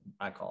is what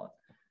I call it.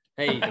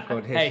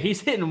 Hey, he's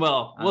hitting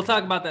well. We'll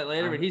talk about that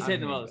later, but he's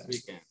hitting well this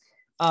weekend.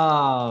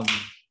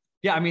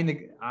 Yeah, I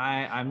mean,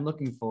 I'm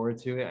looking forward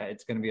to it.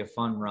 It's going to be a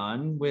fun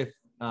run with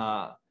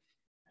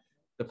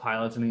the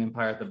Pilots and the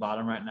Empire at the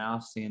bottom right now,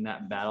 seeing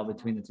that battle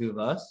between the two of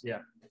us.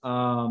 Yeah.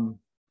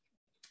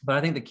 But I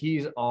think the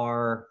keys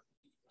are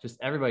just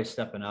everybody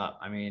stepping up.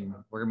 I mean,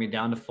 we're going to be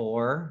down to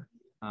 4.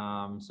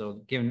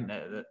 So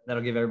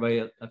that'll give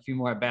everybody a few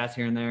more at bats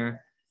here and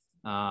there.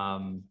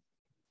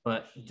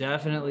 But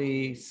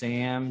definitely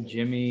Sam,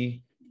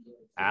 Jimmy,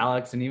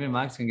 Alex, and even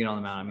Mike's going to get on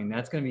the mound. I mean,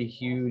 that's going to be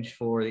huge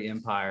for the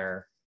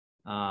Empire.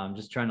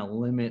 Just trying to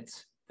limit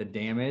the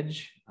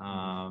damage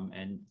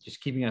and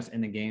just keeping us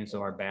in the game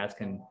so our bats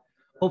can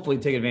hopefully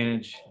take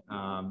advantage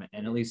and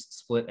at least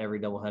split every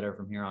doubleheader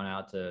from here on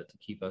out to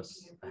keep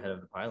us ahead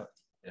of the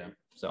Pilots. Yeah.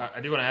 So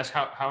I do want to ask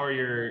how are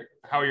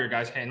your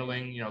guys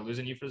handling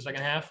losing you for the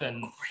second half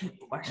and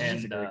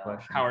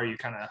how are you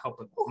kind of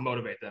helping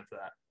motivate them for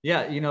that?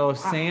 Yeah,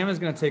 Sam is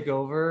going to take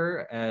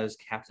over as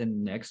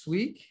captain next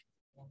week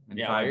in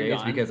 5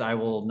 days because I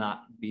will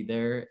not be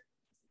there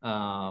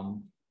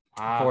for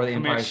the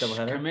Empire's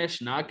doubleheader.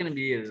 Commish not going to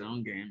be at his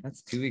own game.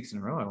 That's 2 weeks in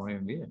a row. I won't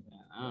even be there.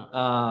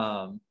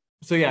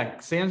 So yeah,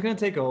 Sam's going to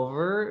take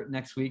over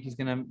next week. He's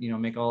going to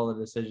make all the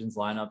decisions,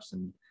 lineups,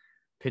 and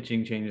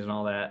pitching changes and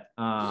all that.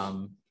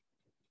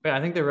 But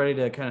I think they're ready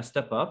to kind of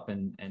step up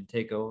and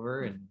take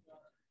over and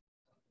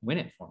win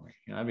it for me.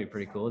 That'd be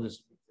pretty cool.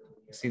 Just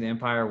see the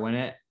Empire win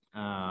it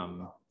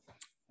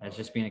as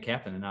just being a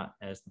captain and not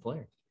as the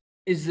player.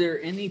 Is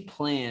there any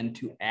plan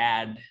to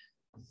add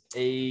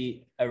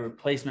a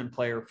replacement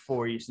player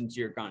for you since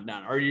you're gone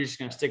down, or are you just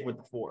going to stick with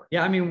the 4?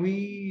 Yeah, I mean,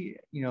 we,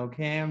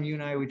 Cam, you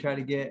and I, we try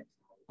to get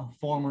a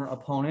former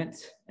opponent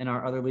in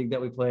our other league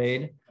that we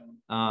played.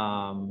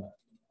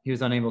 He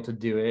was unable to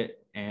do it,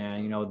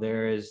 and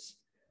there is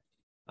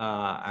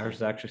I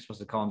was actually supposed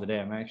to call him today.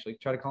 I'm actually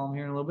try to call him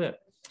here in a little bit.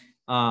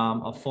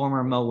 A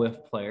former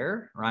MO-WIFF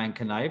player, Ryan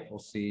Knipe. We'll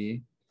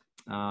see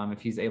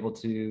if he's able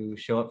to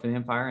show up for the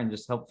Empire and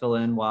just help fill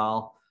in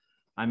while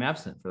I'm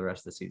absent for the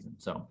rest of the season.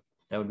 So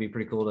that would be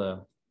pretty cool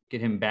to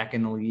get him back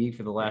in the league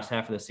for the last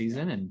half of the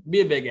season and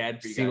be a big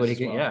ad for you see guys what he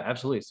can. well. Yeah,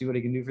 absolutely. See what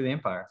he can do for the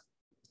Empire.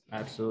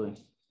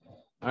 Absolutely.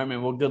 All right,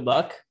 man. Well, good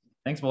luck.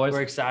 Thanks, boys.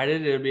 We're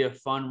excited. It'll be a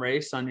fun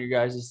race on your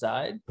guys'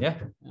 side. Yeah.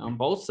 On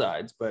both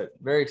sides, but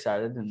very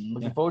excited and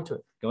looking forward to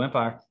it. Go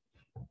Empire.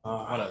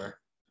 Whatever.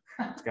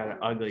 It's got an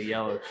ugly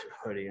yellow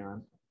hoodie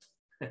on.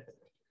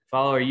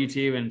 Follow our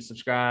YouTube and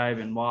subscribe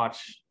and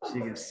watch so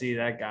you can see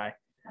that guy.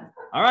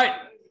 All right.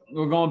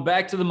 We're going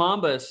back to the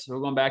Mambas. We're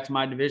going back to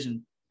my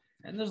division.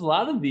 And there's a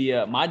lot of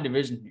the my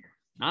division here.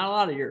 Not a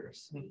lot of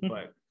yours.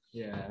 But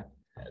yeah.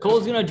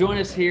 Cole's going to join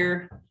us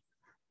here.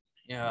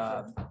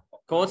 Yeah.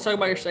 Cole, let's talk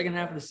about your second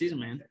half of the season,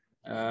 man.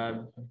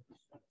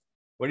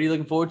 What are you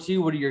looking forward to?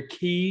 What are your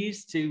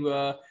keys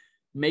to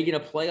making a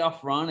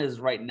playoff run? As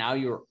right now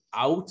you're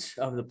out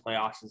of the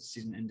playoffs as the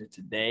season ended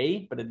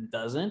today, but it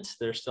doesn't.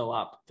 There's still a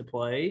lot to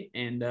play.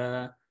 And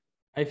how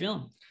you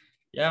feeling?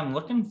 Yeah, I'm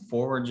looking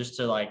forward just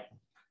to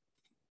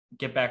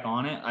get back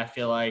on it. I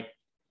feel like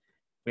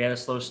we had a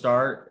slow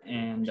start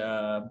and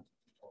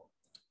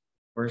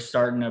we're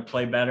starting to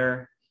play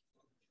better.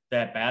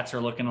 That bats are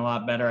looking a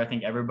lot better. I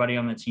think everybody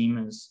on the team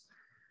is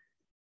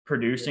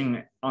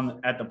producing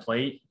at the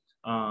plate,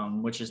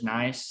 which is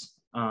nice.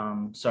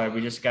 So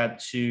we just got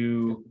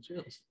to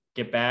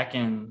get back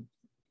and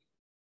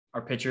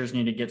our pitchers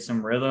need to get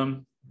some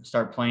rhythm,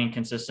 start playing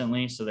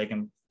consistently so they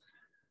can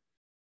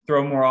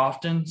throw more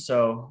often.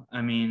 So,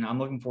 I mean, I'm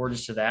looking forward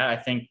just to that. I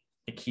think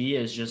the key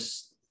is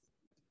just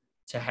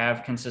to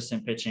have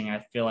consistent pitching.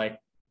 I feel like,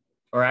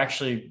 or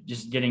actually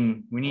just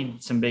we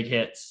need some big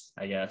hits,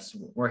 I guess.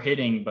 We're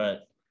hitting,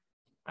 but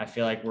I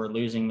feel like we're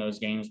losing those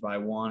games by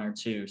 1 or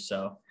 2.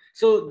 So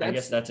I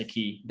guess that's a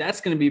key.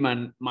 That's going to be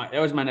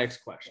that was my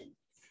next question.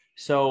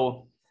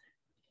 So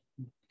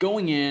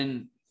going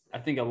in, I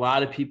think a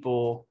lot of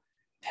people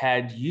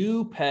had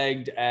you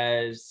pegged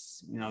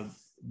as, you know,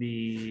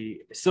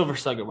 the Silver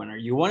Slugger winner.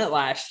 You won it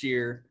last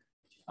year.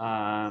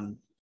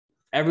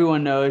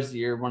 Everyone knows that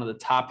you're one of the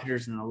top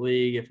hitters in the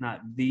league, if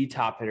not the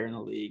top hitter in the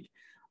league.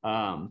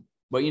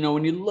 But, you know,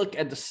 when you look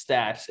at the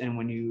stats and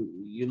when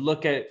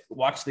you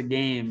watch the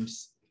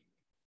games,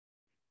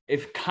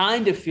 it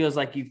kind of feels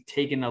like you've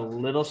taken a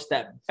little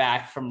step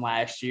back from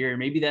last year.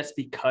 Maybe that's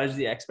because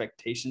the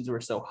expectations were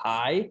so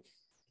high.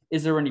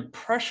 Is there any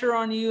pressure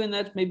on you? And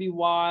that's maybe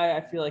why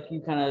I feel like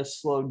you kind of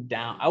slowed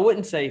down. I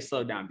wouldn't say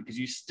slowed down because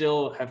you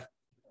still have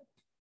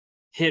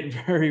hit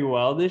very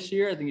well this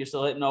year. I think you're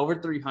still hitting over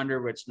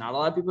 300, which not a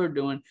lot of people are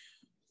doing.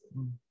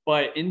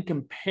 But in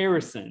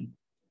comparison,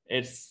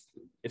 it's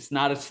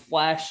not as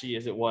flashy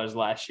as it was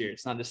last year.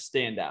 It's not as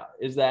standout.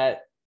 Is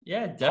that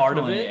definitely part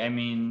of it? I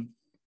mean,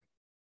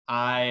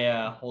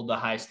 I hold a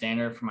high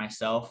standard for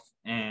myself,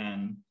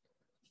 and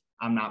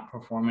I'm not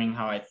performing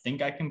how I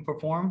think I can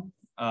perform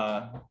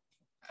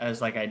as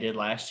like I did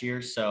last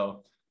year.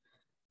 So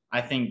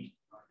I think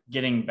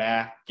getting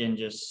back and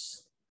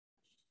just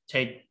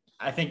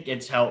I think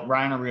it's helped.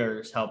 Ryan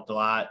O'Reilly's helped a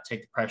lot,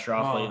 take the pressure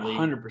off lately.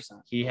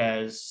 100%. He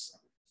has,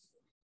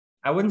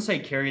 I wouldn't say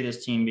carry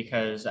this team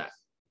because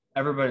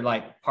everybody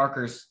like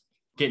Parker's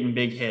getting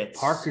big hits.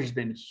 Parker's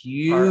been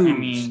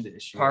huge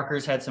this year.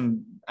 Parker's had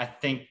some, I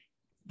think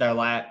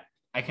I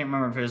can't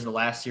remember if it was the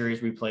last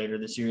series we played or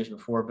the series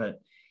before, but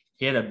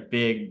he had a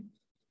big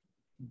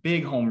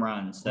home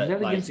runs. Was that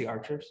against the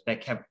Archers?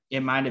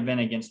 It might have been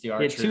against the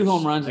Archers. He had 2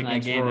 home runs in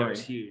that game. That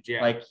was huge.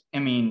 Yeah. Like, I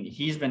mean,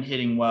 he's been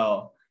hitting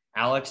well.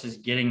 Alex is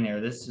getting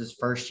there. This is his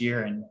first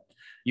year, and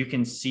you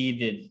can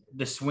see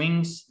the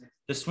swings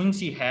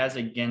he has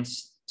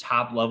against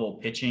top level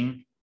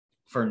pitching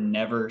for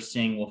never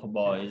seeing wiffle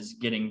ball is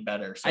getting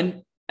better.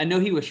 So I know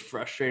he was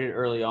frustrated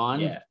early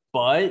on,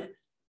 but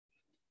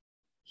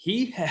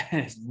he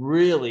has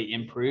really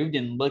improved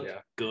and looked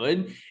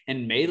good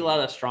and made a lot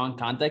of strong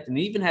contact, and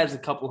he even has a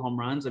couple of home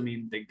runs. I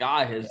mean, the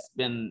guy has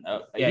been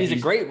he's a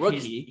great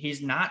rookie.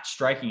 He's not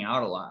striking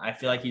out a lot. I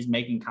feel like he's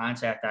making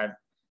contact. I've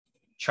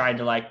tried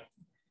to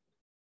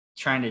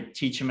trying to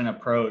teach him an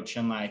approach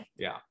and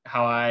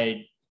how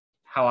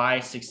I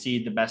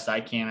succeed the best I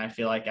can. I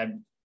feel like I've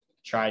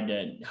tried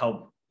to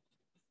help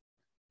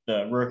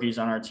the rookies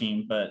on our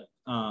team, but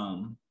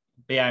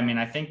yeah, I mean,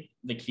 I think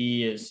the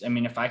key is, I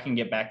mean, if I can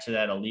get back to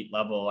that elite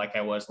level like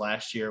I was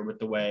last year with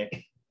the way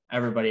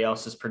everybody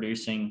else is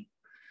producing,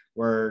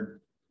 I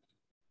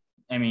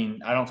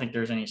don't think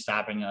there's any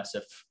stopping us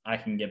if I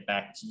can get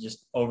back to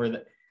just over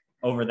that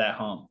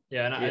hump.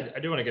 Yeah, and I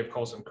do want to give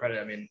Cole some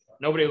credit. I mean,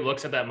 nobody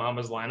looks at that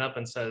Mambas lineup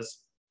and says,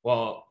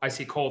 well, I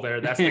see Cole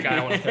there. That's the guy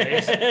I want to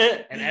face.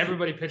 And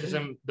everybody pitches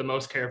him the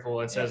most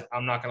careful and says,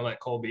 I'm not going to let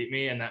Cole beat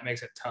me. And that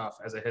makes it tough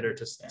as a hitter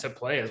to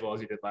play as well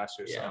as you did last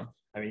year. Yeah. So,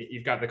 I mean,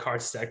 you've got the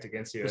cards stacked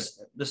against you.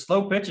 The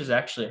slow pitches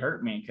actually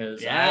hurt me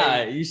because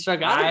you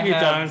struck out a few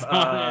times.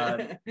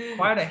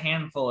 Quite a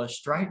handful of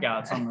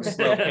strikeouts on the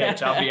slow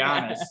pitch, I'll be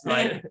honest.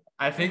 Like,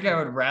 I think I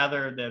would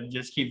rather them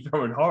just keep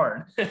throwing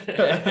hard.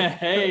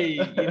 Hey,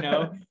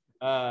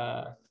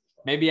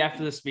 maybe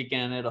after this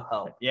weekend, it'll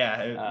help.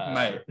 Yeah, it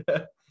might.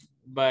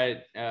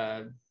 But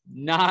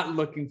not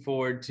looking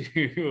forward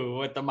to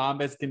what the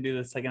Mambas can do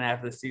the second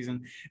half of the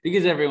season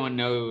because everyone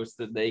knows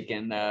that they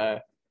can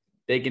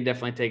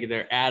definitely take it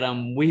there.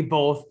 Adam, we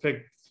both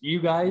picked you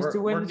guys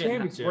to win the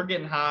championship. We're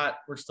getting hot.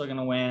 We're still going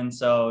to win.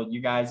 So you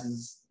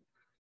guys'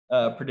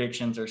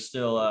 predictions are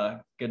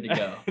still good to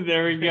go.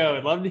 There we go.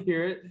 I'd love to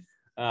hear it.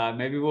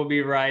 Maybe we'll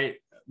be right.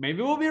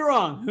 Maybe we'll be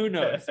wrong. Who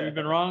knows? We've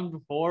been wrong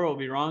before. We'll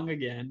be wrong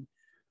again.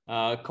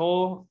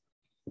 Cole,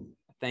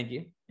 thank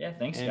you. Yeah,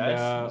 thanks, guys.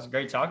 It was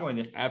great talking with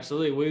you.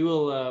 Absolutely. We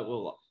will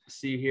we'll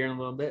see you here in a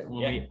little bit when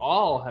we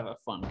all have a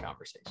fun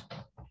conversation.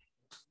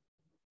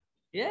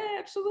 Yeah,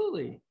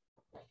 absolutely.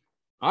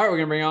 All right, we're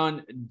going to bring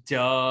on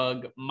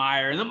Doug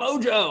Meyer and the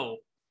Mojo.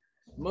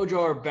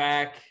 Mojo are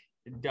back.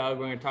 Doug,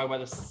 we're going to talk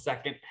about the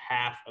second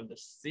half of the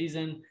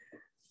season.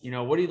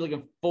 What are you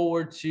looking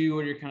forward to?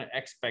 What are your kind of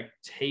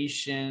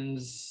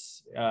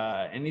expectations?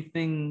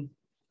 Anything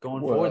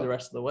going forward the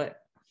rest of the way?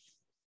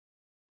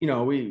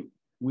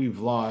 We've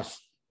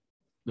lost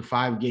the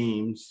 5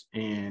 games,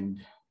 and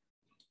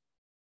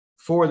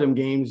 4 of them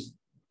games,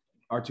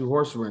 our 2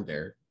 horses weren't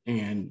there.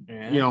 And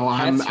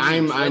I'm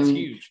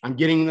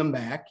getting them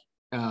back.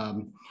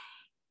 And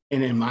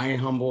in my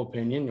humble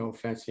opinion, no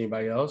offense to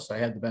anybody else, I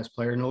had the best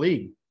player in the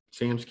league,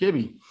 Sam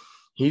Skibby.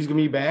 He's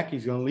gonna be back.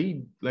 He's gonna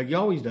lead like he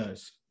always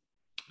does.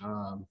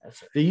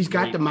 He's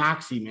got the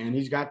moxie, man.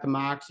 He's got the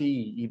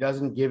moxie. He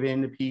doesn't give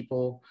in to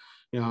people.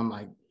 I'm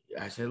like,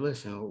 I said,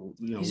 listen,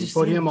 He's we just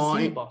put seeing, him on.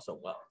 seeing the ball so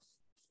well.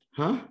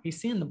 Huh? He's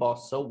seeing the ball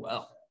so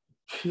well.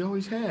 He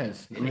always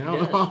has. I mean, He I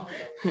don't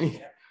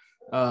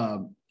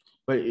know.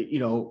 But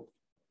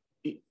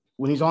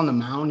when he's on the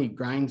mound, he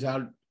grinds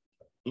out,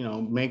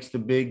 makes the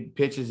big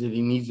pitches that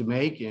he needs to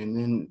make, and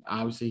then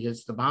obviously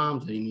hits the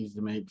bombs that he needs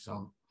to make.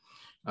 So,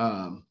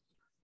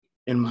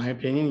 in my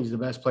opinion, he's the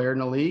best player in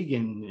the league,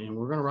 and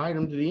we're gonna ride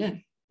him to the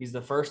end. He's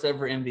the first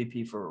ever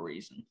MVP for a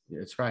reason.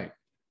 That's right.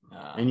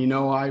 And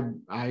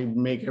I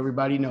make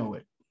everybody know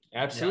it.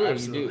 Absolutely, Yeah,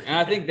 absolutely. you do. And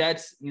I think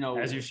that's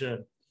As you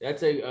should.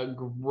 that's a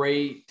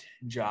great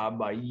job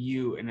by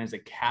you and as a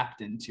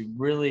captain to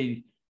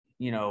really,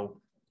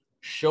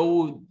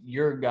 show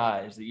your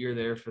guys that you're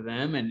there for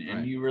them and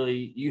Right.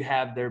 you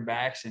have their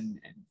backs and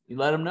you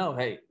let them know,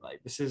 hey,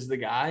 like this is the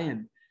guy.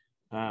 And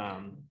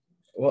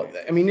Well,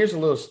 I mean, there's a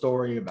little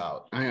story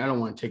about, I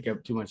don't want to take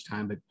up too much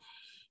time, but,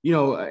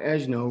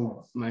 as you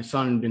know, my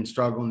son had been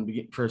struggling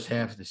the first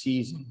half of the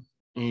season.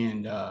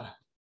 And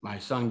my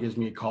son gives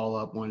me a call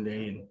up one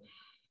day and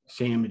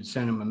Sam had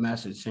sent him a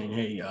message saying,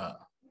 hey,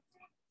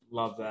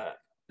 love that.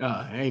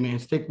 hey, man,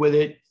 stick with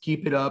it.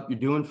 Keep it up. You're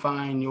doing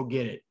fine. You'll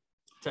get it.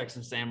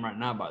 Texting Sam right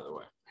now, by the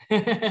way.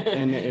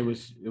 And it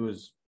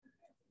was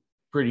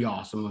pretty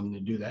awesome of him to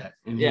do that.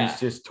 And he's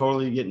just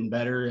totally getting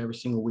better every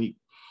single week.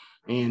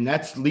 And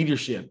that's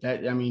leadership.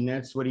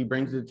 That's what he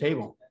brings to the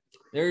table.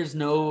 There's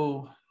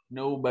no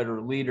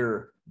better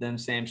leader than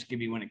Sam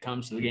Skibby when it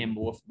comes to the game of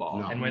wolf ball.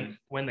 No. And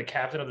when the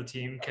captain of the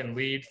team can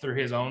lead through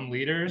his own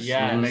leaders,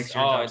 Yeah, it makes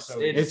your job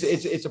so easy.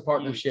 It's a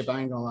partnership.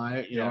 I ain't gonna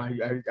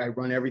lie. I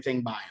run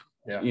everything by him.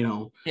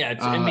 Yeah. Yeah,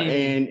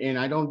 and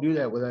I don't do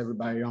that with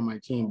everybody on my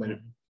team, but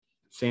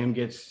Sam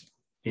gets.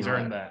 He's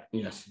earned that.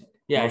 Yes.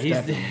 Yeah, Most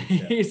definitely.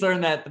 he's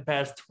learned that the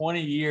past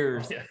 20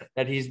 years Yeah.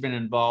 that he's been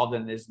involved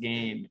in this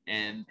game,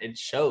 and it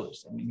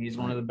shows. I mean, he's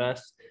one of the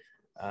best.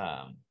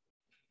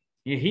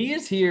 He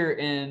is here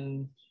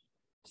in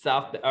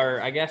South,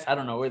 or I guess I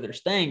don't know where they're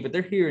staying, but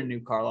they're here in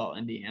New Carlisle,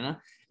 Indiana.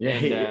 Yeah,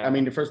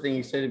 And, the first thing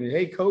he said to me,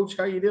 "Hey, Coach,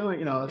 how you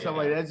doing?" Stuff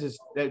like that's just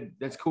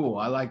that's cool.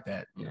 I like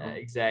that.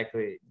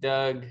 Exactly,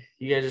 Doug.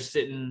 You guys are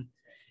sitting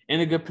in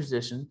a good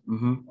position,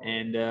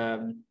 and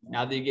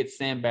now that you get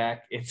Sam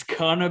back, it's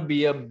gonna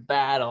be a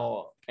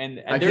battle.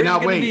 And I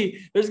cannot wait.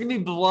 There's gonna be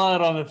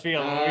blood on the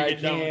field when I we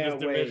get done with can't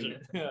this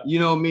division. You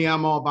know me,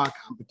 I'm all about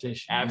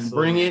competition.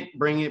 Absolutely.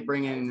 Bring it,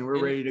 and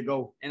we're ready to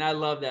go. And I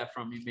love that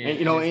from you, man.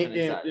 And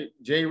and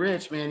Jay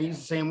Rich, man, he's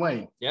the same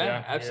way.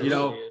 Yeah,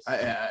 absolutely.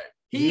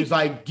 He's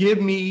like,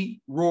 give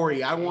me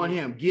Rory. I want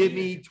him. Give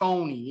me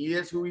Tony.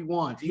 That's who he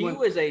wants. He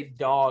was a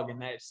dog in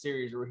that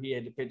series where he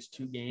had to pitch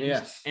 2 games.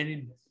 Yes.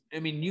 And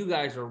you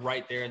guys were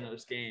right there in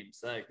those games.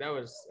 Like that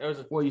was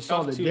a well, you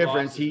saw the 2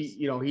 difference. losses.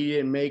 He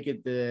didn't make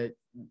it the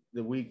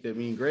week that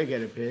me and Greg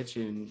had a pitch,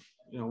 and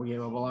we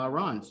gave up a lot of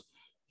runs.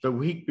 The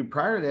week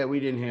prior to that, we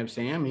didn't have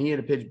Sam. He had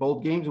to pitch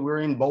both games, and we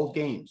were in both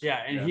games.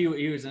 Yeah, and he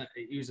was a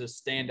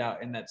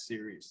standout in that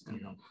series.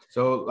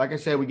 So, like I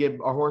said, we get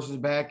our horses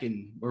back,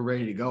 and we're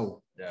ready to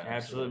go. Yeah,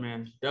 absolutely,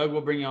 man. Doug,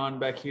 we'll bring you on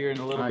back here in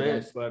a little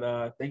bit, guys.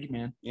 but thank you,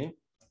 man. Yeah.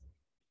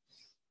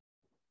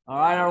 All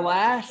right, our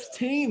last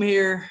team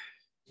here.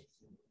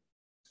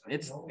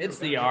 It's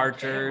the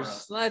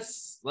Archers.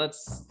 Let's.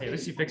 Hey, at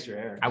least you fixed your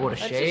hair. I would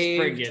have Let's just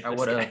forget shaved. I this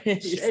would have guy.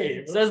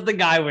 shaved. Says the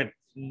guy with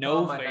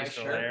no my nice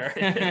facial shirt.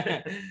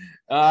 hair.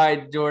 All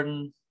right,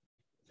 Jordan.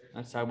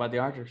 Let's talk about the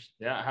Archers.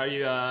 Yeah. How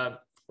you?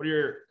 What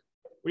are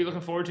you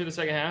looking forward to in the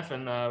second half,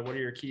 and what are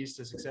your keys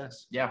to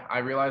success? Yeah, I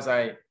realized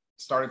I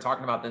started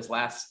talking about this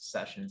last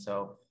session,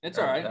 so It's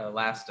all right. The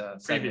last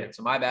segment.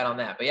 So my bad on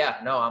that. But yeah,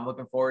 no, I'm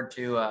looking forward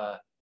to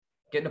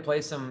getting to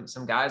play some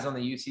guys on the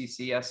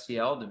UCC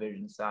STL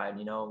division side.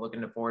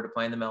 Looking forward to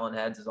playing the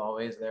Melonheads as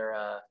always. They're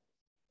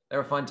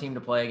a fun team to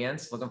play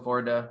against. Looking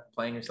forward to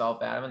playing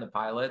yourself, Adam, and the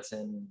Pilots,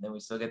 and then we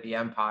still get the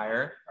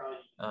Empire.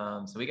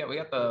 So we got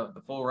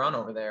the full run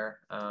over there.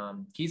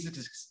 Keys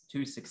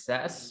to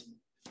success: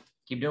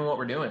 keep doing what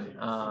we're doing.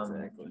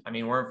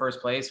 We're in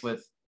first place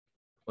with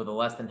a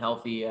less than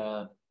healthy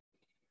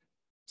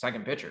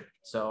second pitcher.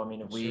 So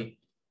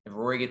if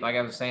Rory gets, like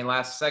I was saying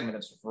last segment,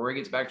 if Rory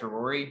gets back to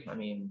Rory,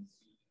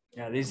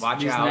 Yeah, these watch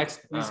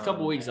these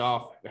couple weeks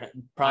off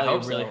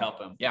probably really help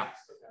him. Yeah.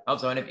 I hope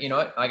so. And if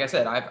like I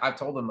said, I've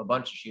told him a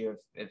bunch this year,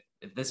 if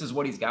this is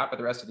what he's got for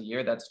the rest of the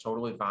year, that's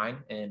totally fine.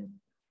 And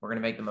we're going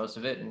to make the most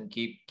of it and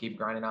keep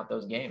grinding out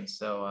those games.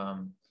 So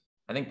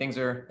I think things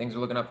are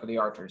looking up for the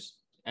Archers.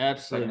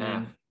 Absolutely,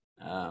 man.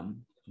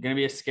 Going to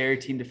be a scary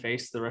team to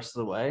face the rest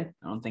of the way.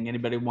 I don't think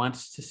anybody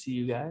wants to see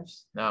you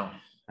guys. No.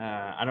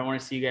 I don't want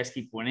to see you guys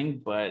keep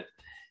winning, but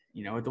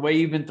with the way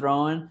you've been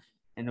throwing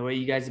and the way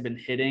you guys have been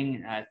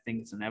hitting, I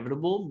think it's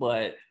inevitable,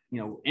 but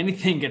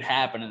anything could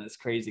happen in this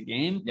crazy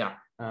game. Yeah.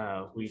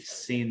 We've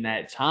seen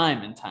that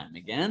time and time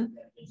again.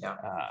 Yeah.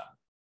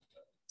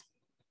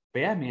 But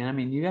yeah,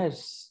 man, you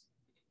guys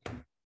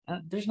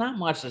there's not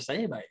much to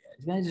say about you guys.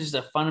 You guys are just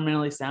a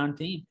fundamentally sound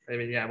team. I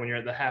mean, yeah, when you're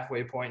at the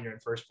halfway point, you're in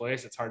first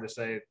place. It's hard to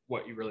say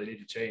what you really need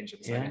to change in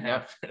the second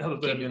half. Other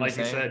than, like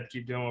you said,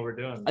 keep doing what we're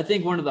doing. I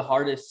think one of the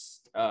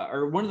hardest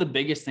or one of the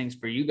biggest things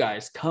for you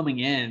guys coming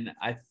in,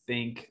 I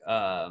think,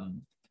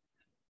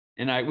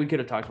 we could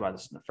have talked about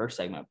this in the first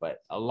segment, but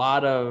a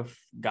lot of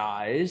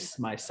guys,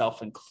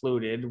 myself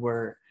included,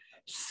 were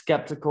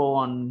skeptical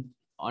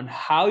on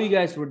how you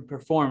guys would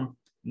perform,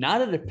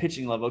 not at a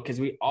pitching level, because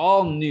we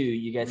all knew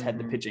you guys had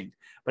the pitching,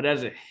 but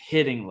as a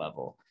hitting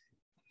level.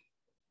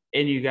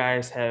 And you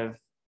guys have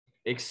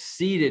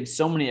exceeded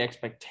so many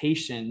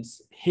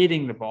expectations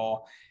hitting the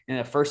ball in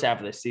the first half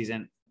of the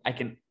season. I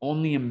can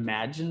only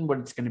imagine what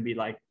it's going to be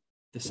like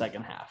the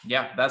second half.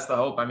 Yeah, that's the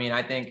hope. I mean,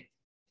 I think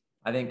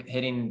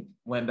hitting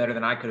went better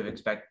than I could have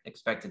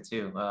expected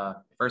to.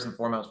 First and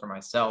foremost for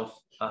myself,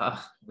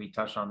 we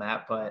touched on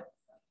that, but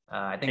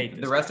I think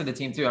the rest of the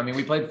team too. I mean,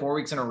 we played 4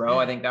 weeks in a row.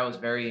 I think that was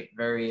very,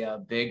 very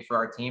big for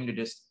our team to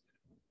just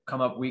come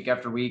up week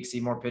after week,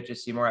 see more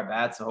pitches, see more at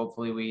bats. So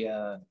hopefully we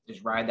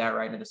just ride that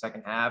right into the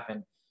second half.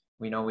 And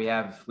we know we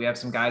have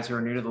some guys who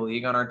are new to the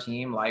league on our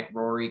team, like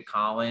Rory,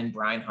 Colin,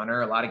 Brian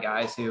Hunter, a lot of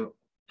guys who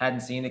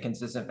hadn't seen the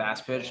consistent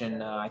fast pitch.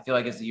 And I feel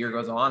like as the year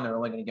goes on, they're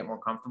only going to get more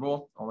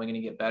comfortable, only going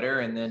to get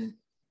better. And then,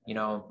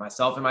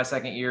 myself in my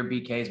second year,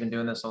 BK has been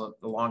doing this a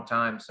long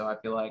time. So I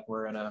feel like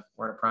we're in a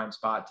prime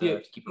spot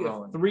to keep it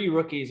rolling. 3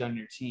 rookies on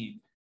your team.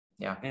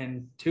 Yeah.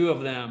 And 2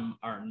 of them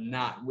are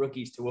not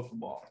rookies to wiffle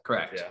ball.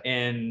 Correct. Yeah.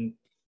 And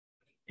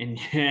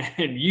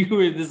you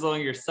with this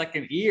on your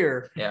second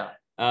year. Yeah.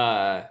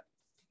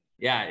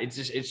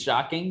 It's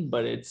shocking,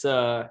 but it's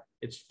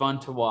fun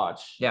to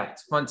watch. Yeah,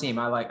 it's a fun team.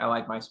 I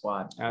like my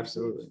squad.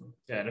 Absolutely.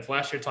 Yeah, and if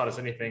last year taught us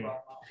anything,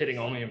 hitting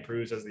only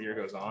improves as the year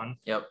goes on.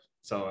 Yep.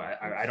 So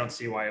I don't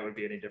see why it would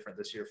be any different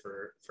this year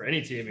for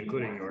any team,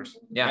 including yours.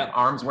 Yeah,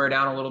 arms wear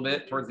down a little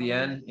bit towards the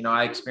end.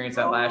 I experienced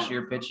that last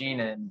year pitching,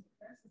 and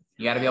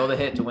you got to be able to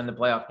hit to win the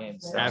playoff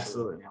games. So.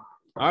 Absolutely.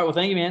 All right. Well,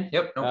 thank you, man.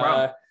 Yep, no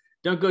problem.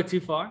 Don't go too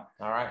far.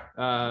 All right.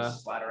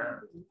 Slide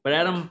around. But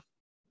Adam,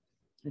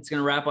 it's going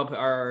to wrap up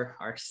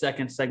our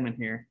second segment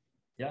here.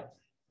 Yeah.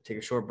 Take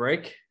a short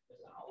break,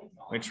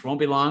 which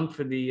won't be long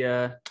for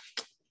the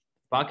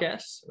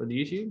podcast or the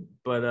YouTube.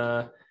 But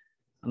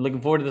I'm looking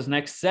forward to this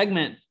next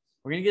segment.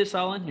 We're going to get us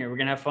all in here. We're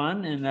going to have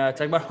fun and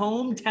talk about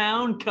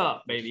Hometown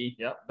Cup, baby.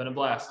 Yep, been a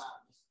blast.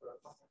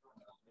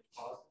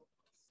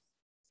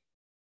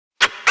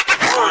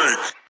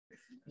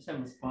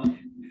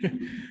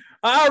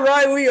 All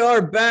right, we are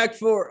back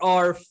for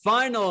our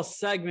final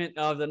segment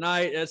of the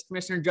night. As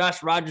Commissioner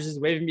Josh Rogers is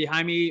waving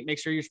behind me, make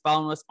sure you're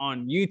following us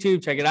on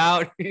YouTube. Check it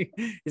out.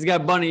 He's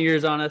got bunny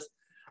ears on us.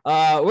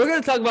 We're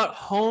going to talk about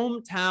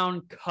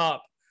Hometown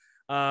Cup.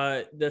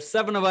 The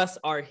 7 of us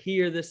are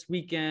here this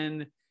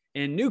weekend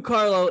in New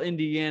Carlo,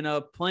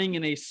 Indiana, playing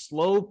in a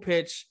slow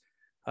pitch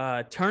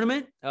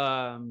tournament.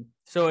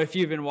 So if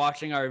you've been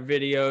watching our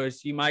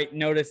videos, you might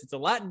notice it's a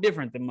lot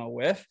different than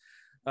MO-WIFF.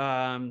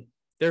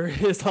 There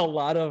is a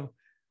lot of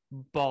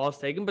balls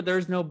taken, but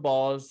there's no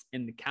balls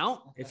in the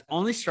count. It's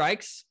only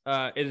strikes.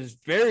 It is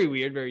very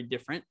weird, very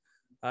different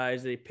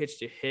as a pitch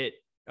to hit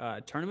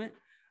tournament.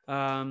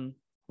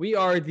 We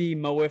are the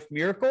MO-WIFF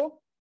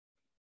Miracle.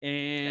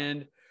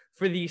 And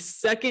for the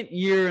second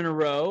year in a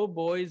row,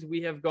 boys,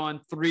 we have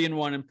gone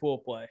 3-1 in pool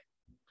play.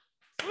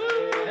 Hey,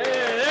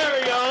 there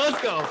we go.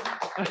 Let's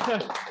go.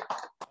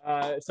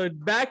 So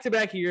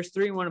back-to-back years,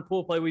 3-1 in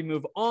pool play. We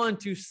move on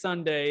to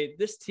Sunday.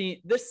 This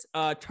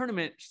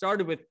tournament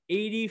started with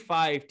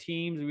 85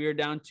 teams. We are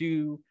down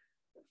to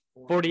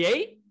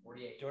 48.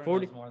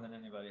 40 more than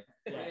anybody.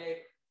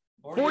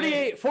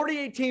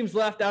 48 teams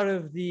left out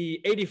of the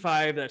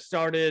 85 that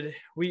started.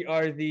 We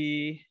are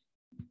the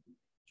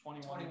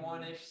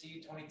 21-ish,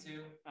 C22.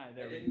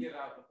 They didn't give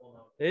out the full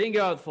numbers. They didn't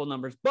give out the full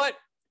numbers, but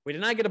we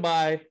did not get a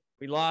bye.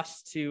 We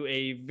lost to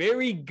a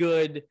very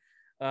good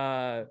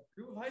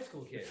Group of high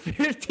school kids.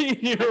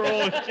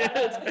 15-year-old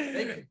kids.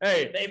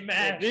 They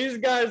matched. These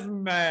guys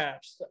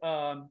matched.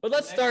 But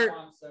let's start.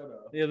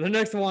 The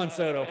next Juan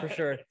Soto for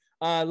sure.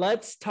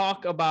 Let's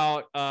talk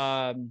about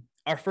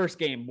our first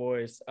game,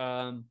 boys.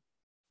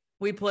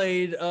 We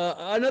played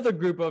another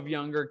group of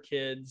younger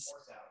kids.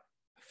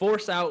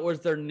 Force Out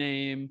was their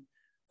name.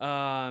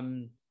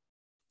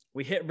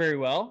 We hit very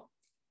well.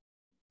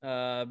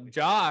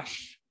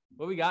 Josh,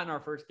 what we got in our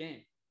first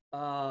game?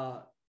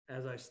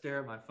 As I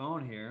stare at my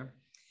phone here,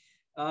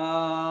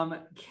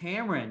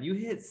 Cameron, you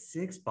hit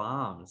 6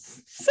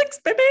 bombs. 6,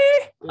 baby.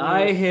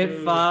 I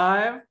hit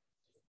 5.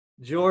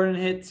 Jordan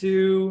hit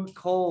 2.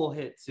 Cole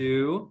hit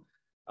 2.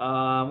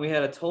 We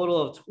had a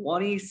total of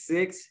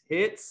 26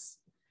 hits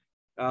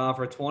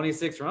for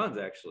 26 runs,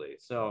 actually.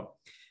 So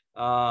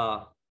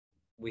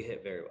we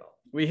hit very well.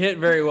 We hit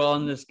very well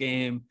in this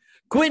game.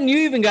 Quentin, you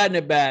even got an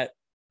at bat.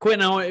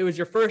 Quentin, it was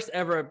your first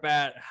ever at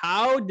bat.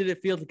 How did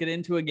it feel to get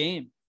into a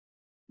game?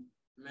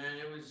 Man,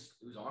 it was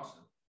awesome.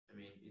 I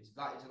mean, it's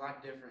a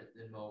lot different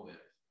than MO-WIFF,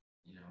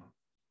 you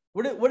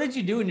know. What did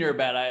you do in your at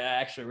bat? I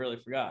actually really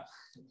forgot.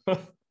 I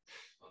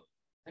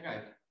think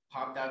I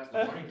popped out to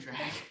the warning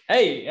track.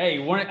 Hey,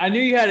 I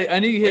knew you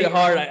hit it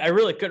hard. I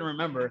really couldn't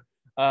remember.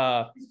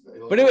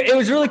 But it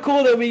was really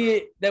cool that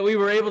we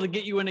were able to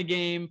get you in a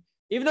game,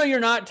 even though you're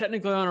not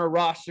technically on our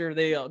roster.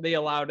 They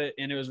allowed it,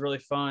 and it was really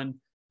fun.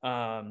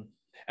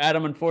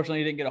 Adam,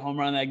 unfortunately, didn't get a home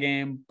run in that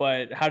game.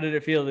 But how did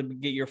it feel to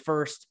get your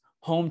first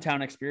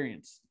hometown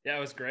experience? Yeah, it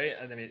was great.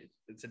 I mean,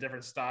 it's a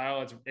different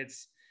style.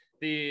 It's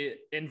the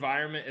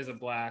environment is a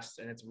blast,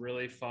 and it's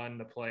really fun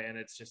to play, and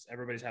it's just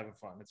everybody's having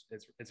fun.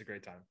 It's a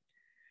great time.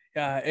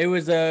 Yeah, it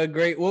was a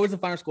great. What was the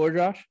final score,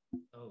 Josh?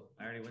 Oh,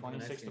 I already went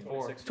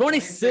 26-4.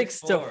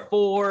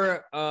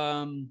 26-4.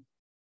 I mean,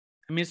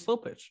 it's slow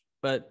pitch,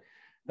 but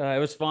it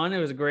was fun. It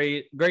was a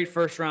great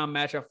first round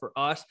matchup for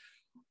us.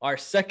 Our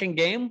second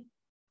game, a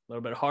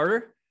little bit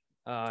harder.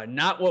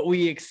 Not what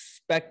we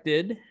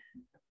expected,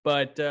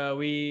 but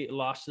we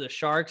lost to the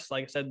Sharks.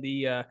 Like I said,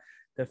 the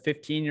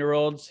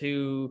 15-year-olds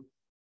who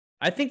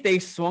I think they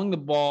swung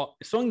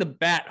the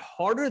bat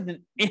harder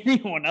than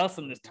anyone else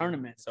in this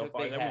tournament so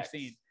far that we've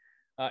seen.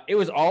 It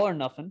was all or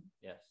nothing.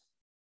 Yes.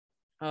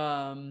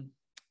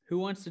 Who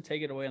wants to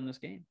take it away on this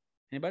game?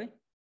 Anybody?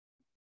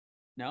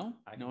 No?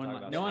 No one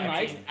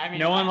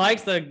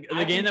likes the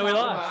game that we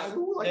lost.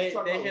 They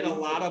hit a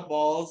lot of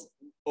balls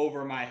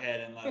over my head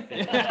and left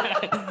field.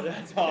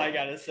 That's all I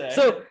gotta say.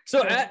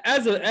 So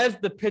as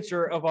the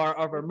pitcher of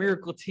our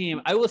Miracle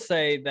team, I will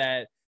say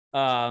that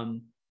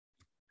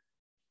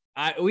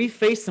we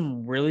faced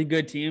some really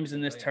good teams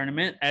in this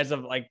tournament. As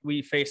of like,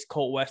 we faced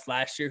Colt West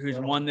last year, who's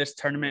won this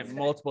tournament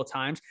multiple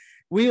times.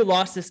 We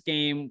lost this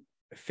game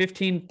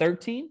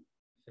 15-13.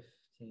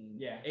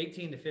 Yeah,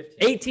 18-15.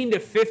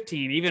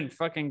 18-15, even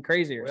fucking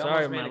crazier.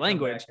 Sorry for my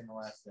language.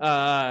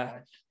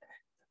 But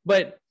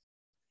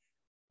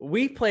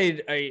we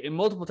played a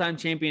multiple time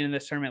champion in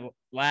this tournament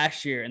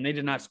last year, and they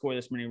did not score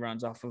this many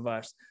runs off of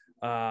us.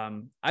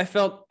 I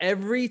felt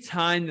every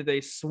time that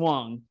they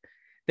swung,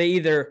 they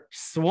either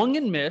swung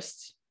and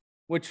missed,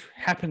 which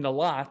happened a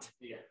lot,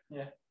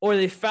 or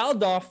they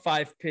fouled off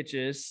 5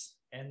 pitches.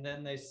 And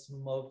then they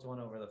smoked one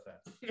over the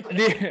fence.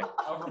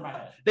 Over my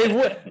head. They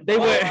would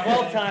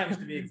 12 times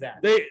to be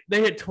exact. They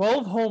hit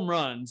 12 home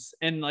runs,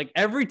 and like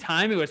every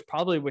time it was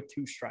probably with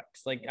 2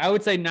 strikes. Like I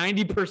would say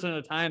 90%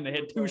 of the time they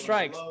hit 2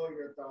 strikes. Low,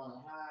 you're throwing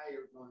high,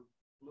 you're going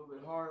a little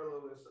bit harder, a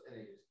little bit, and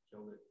they just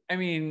killed it. I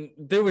mean,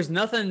 there was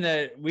nothing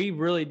that we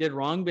really did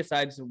wrong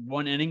besides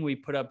one inning we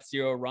put up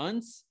 0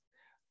 runs.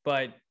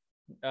 But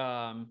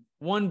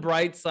one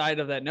bright side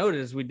of that note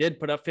is we did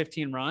put up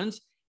 15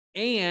 runs.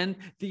 And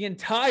the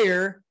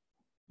entire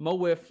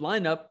MO-WIFF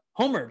lineup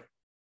homered.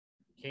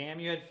 Cam,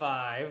 you had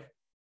 5.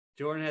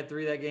 Jordan had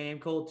 3 that game.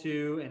 Cole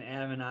 2, and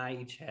Adam and I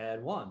each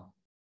had 1.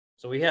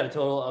 So we had a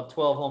total of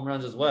 12 home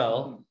runs as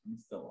well.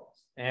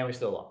 And we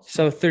still lost.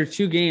 So through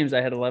 2 games,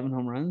 I had 11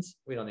 home runs.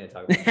 We don't need to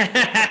talk about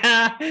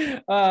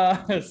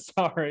that.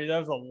 Sorry, that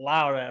was a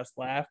loud ass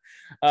laugh.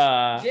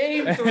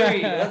 Game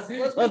 3.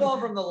 Let's move on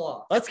from the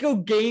loss. Let's go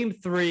game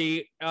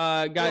 3,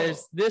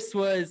 guys. Whoa. This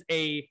was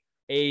a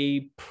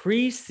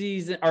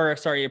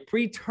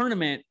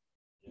pre-tournament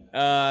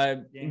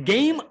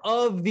game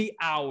of the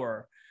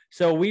hour.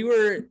 So we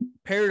were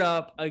paired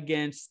up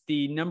against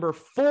the number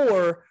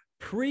 4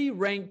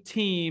 pre-ranked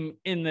team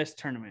in this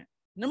tournament.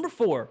 Number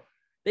 4,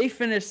 they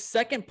finished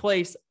second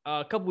place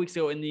a couple weeks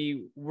ago in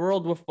the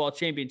World Wiffle Ball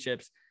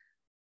Championships.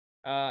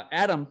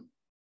 Adam,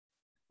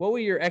 what were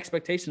your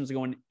expectations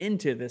going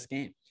into this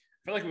game?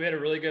 I feel like we had a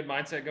really good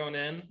mindset going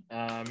in.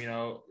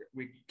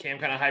 Cam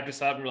kind of hyped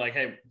us up and we're like,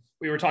 hey,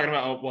 we were talking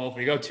about, if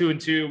we go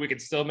 2-2, we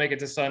could still make it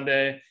to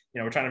Sunday.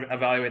 We're trying to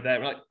evaluate that.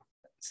 We're like,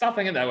 stop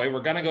thinking that way.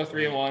 We're going to go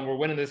 3-1. We're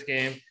winning this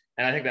game.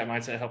 And I think that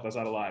mindset helped us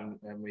out a lot. And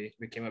we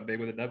came up big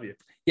with a W.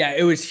 Yeah,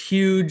 it was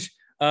huge.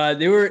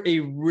 They were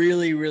a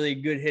really, really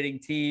good hitting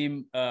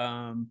team.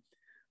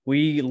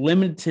 We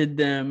limited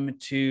them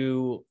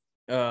to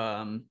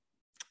a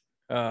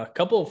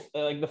couple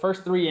of the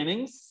first 3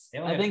 innings.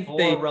 I think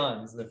 4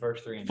 runs in the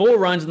first 3 innings. 4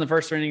 runs in the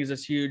first 3 innings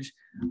is huge.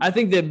 I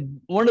think that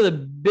one of the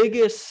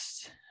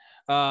biggest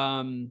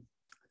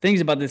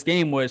things about this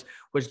game was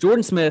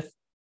Jordan Smith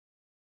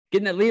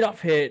getting that leadoff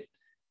hit.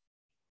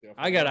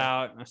 I got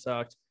out. I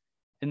sucked.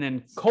 And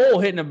then Cole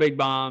hitting a big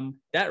bomb.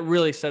 That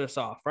really set us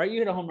off, right? You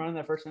hit a home run in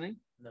that first inning?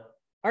 No.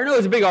 Or no, it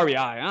was a big RBI.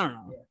 I don't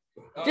know.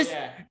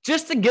 Yeah.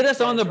 Just to get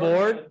us on the Jordan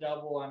board. had a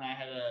double and I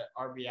had a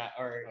RBI.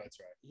 That's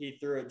right. He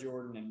threw at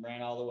Jordan and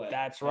ran all the way.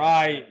 That's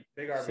right.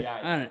 Big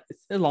RBI.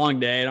 It's a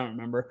long day. I don't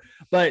remember.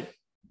 But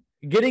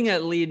getting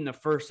that lead in the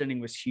first inning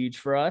was huge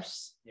for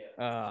us.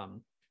 Yeah.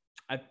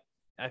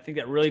 I think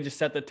that really just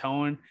set the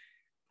tone.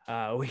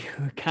 We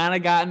kind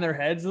of got in their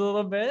heads a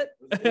little bit.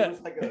 It was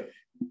like a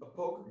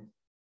poker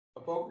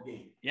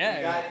game.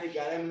 Yeah. They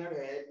got him in their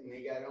head and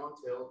they got it on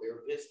tilt. They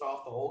were pissed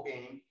off the whole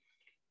game.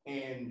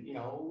 And,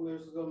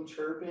 there's them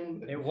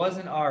chirping. It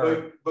wasn't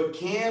our. But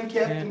Cam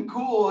kept him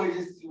cool.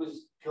 He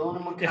was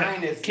killing him with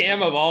kindness.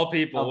 Cam, of all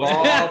people, was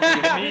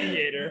the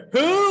mediator.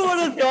 Who would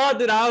have thought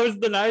that I was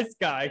the nice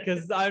guy?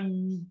 Because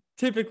I'm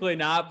typically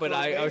not, but So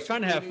I was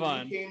trying to have basically,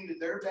 fun. We came to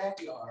their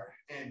backyard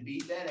and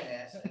beat that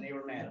ass, and they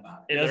were mad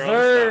about it. In Yes, their own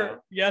sir.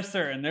 style. Yes,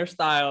 sir. In their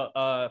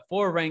style,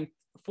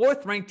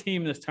 fourth ranked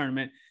team in this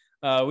tournament.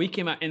 We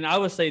came out, and I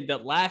would say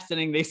that last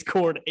inning they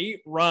scored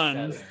 8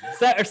 runs,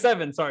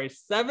 7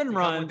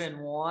 runs. Within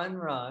 1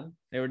 run.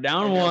 They were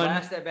down And their 1.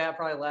 last at bat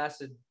probably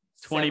lasted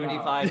 20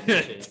 25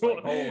 pitches. Like,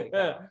 holy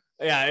cow.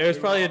 Yeah, it was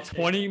They probably a were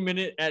all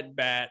 20-minute at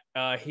bat.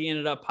 He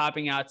ended up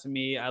popping out to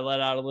me. I let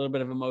out a little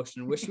bit of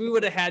emotion. Wish we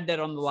would have had that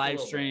on the live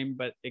stream,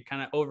 but it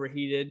kind of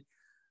overheated.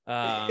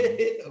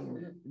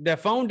 The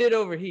phone did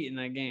overheat in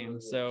that game,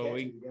 so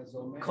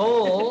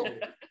Cole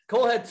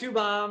had 2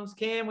 bombs,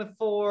 Cam with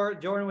 4,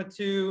 Jordan with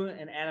 2,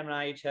 and Adam and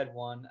I each had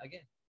 1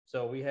 again.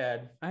 So we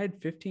had. I had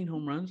 15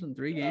 home runs in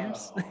 3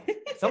 games.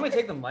 Somebody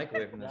take the mic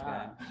away from this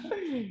guy.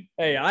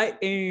 Hey, I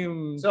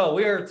aim. So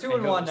we are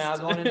 2-1 now,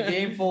 going into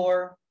game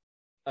 4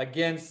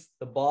 against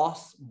the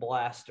Boss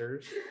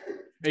Blasters.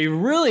 A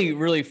really,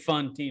 really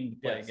fun team to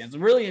play Yes. against.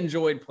 Really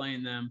enjoyed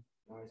playing them.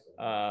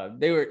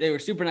 They were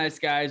super nice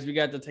guys. We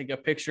got to take a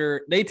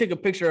picture. They took a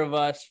picture of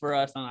us for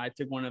us, and I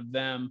took one of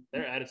them.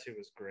 Their attitude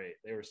was great.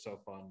 They were so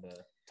fun to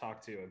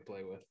talk to and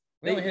play with.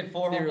 We only hit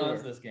 4 they home really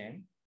runs were. this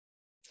game.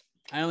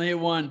 I only hit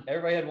 1.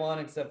 Everybody had 1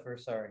 except for,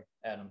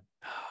 Adam.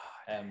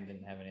 Adam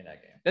didn't have any of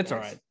that game. That's all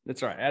right.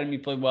 That's all right. Adam, you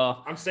played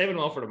well. I'm saving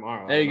them all for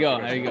tomorrow. There you go.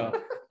 There you go.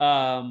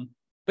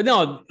 But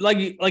no,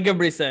 like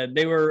everybody said,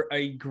 they were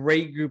a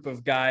great group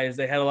of guys.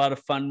 They had a lot of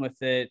fun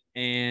with it,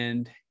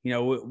 and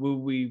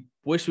we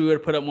wish we would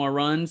have put up more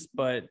runs,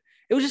 but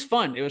it was just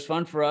fun. It was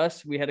fun for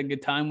us. We had a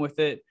good time with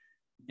it,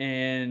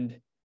 and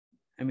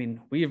I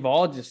mean, we've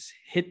all just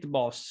hit the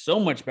ball so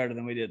much better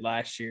than we did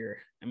last year.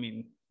 I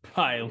mean,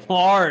 by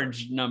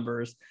large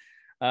numbers.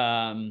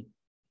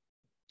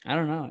 I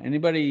don't know.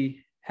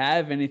 Anybody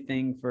have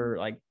anything for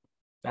like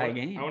that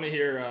game? I want to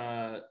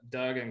hear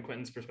Doug and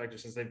Quentin's perspective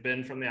since they've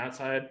been from the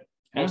outside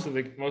most of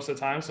the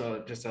time.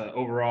 So just an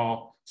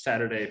overall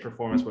Saturday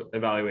performance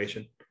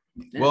evaluation.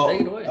 Well,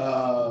 take it away.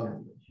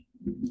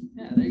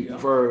 Yeah, there you go.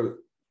 For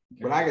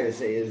what I gotta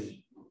say is,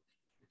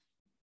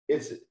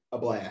 it's a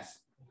blast.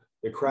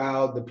 The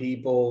crowd, the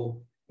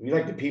people. If you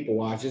like the people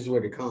watch, this is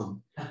where to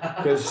come.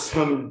 Because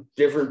some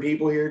different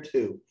people here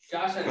too.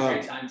 Josh had a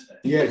great time today.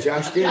 Yeah,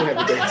 Josh did have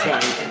a great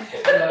time.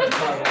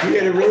 He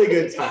had a really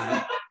good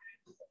time.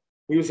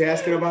 He was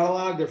asking about a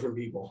lot of different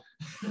people.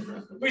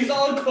 We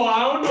saw a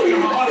clown.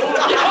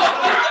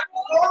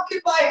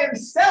 Walking by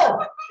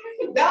himself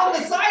down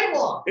the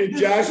sidewalk. And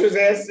Josh was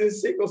asked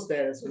his single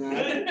status or not.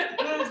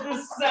 That's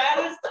the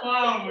saddest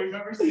clown we've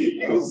ever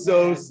seen. It was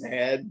so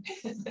sad.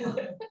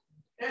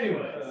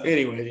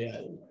 Anyway,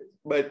 Yeah.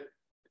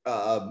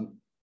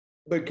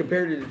 But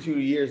compared to the 2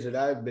 years that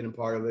I've been a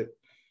part of it,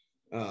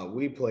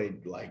 we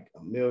played like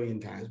a million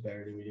times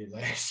better than we did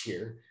last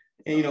year.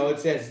 And,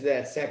 it's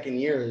that second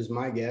year is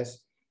my guess.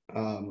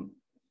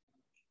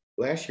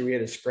 Last year we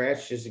had to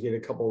scratch just to get a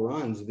couple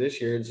runs. This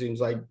year it seems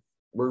like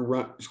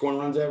we're scoring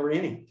runs every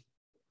inning.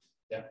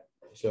 Yeah.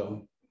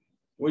 So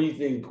what do you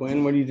think,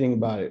 Quinn? What do you think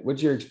about it?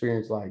 What's your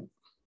experience like?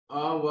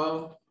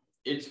 Well,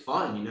 it's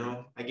fun,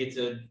 I get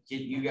to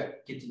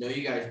to know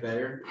you guys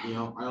better. I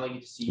only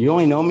get to see You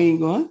only know me,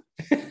 what?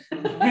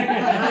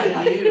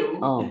 you.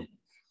 Oh,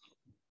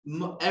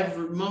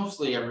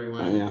 Mostly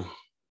everyone. yeah.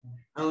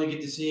 I only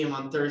get to see him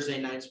on Thursday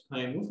nights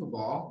playing wiffle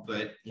ball,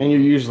 but And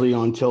you're usually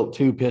on tilt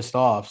too, pissed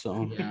off.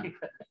 So yeah.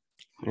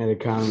 I had to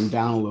calm him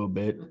down a little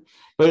bit.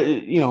 But,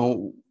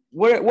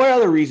 what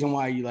other reason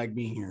why you like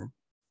being here?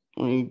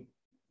 I mean,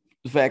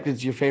 the fact that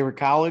it's your favorite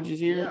college is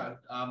here? Yeah,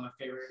 my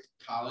favorite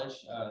college,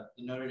 the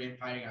Notre Dame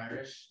Fighting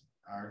Irish,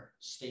 are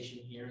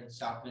stationed here in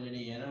South Bend,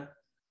 Indiana.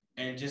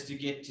 And just to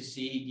get to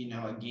see,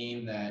 a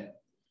game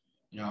that,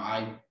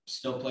 I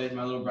still play with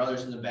my little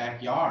brothers in the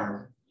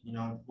backyard,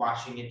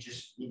 watching it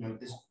just,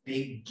 this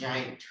big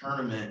giant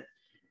tournament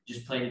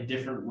just played a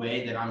different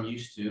way that I'm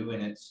used to.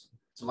 And it's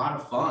a lot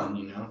of fun,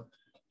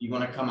 You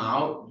want to come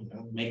out,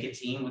 make a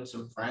team with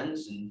some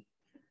friends and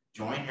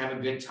join, have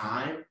a good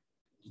time,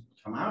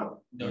 come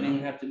out. don't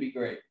even have to be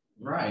great.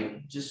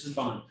 Right. Just some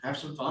fun. Have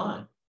some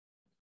fun.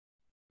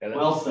 Yeah,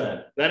 Well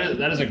said.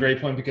 That is a great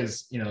point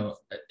because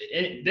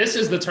this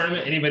is the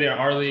tournament. Anybody in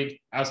our league,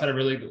 outside of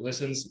our league, that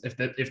listens,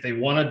 if they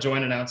want to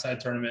join an outside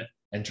tournament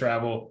and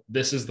travel,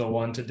 this is the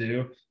one to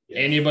do. Yes.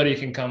 Anybody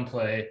can come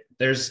play.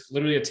 There's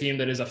literally a team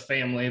that is a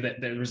family.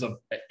 That there's an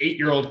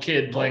 8-year-old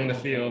kid playing the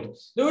field.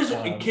 There was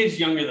kids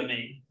younger than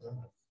me.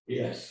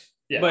 Yes.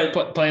 Yeah,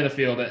 But- playing the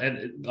field,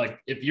 and like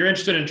if you're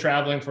interested in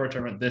traveling for a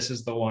tournament, this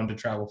is the one to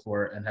travel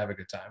for and have a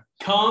good time.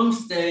 Come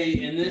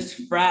stay in this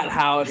frat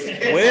house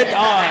with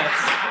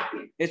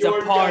us. It's a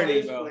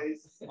party, bro.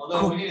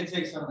 Although we need to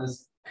take some of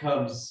this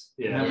Cubs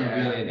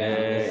memorabilia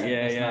down.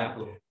 It's not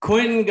cool.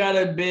 Quentin got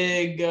a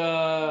big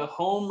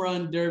home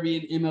run derby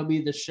in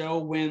MLB The Show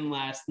win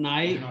last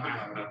night.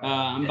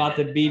 I'm about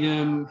to beat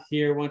him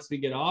here once we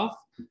get off.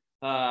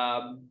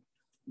 But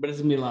it's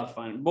going to be a lot of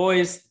fun.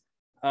 Boys,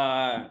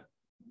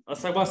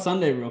 let's talk about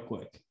Sunday real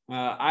quick.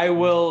 I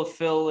will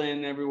fill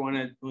in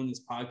everyone on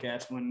this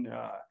podcast when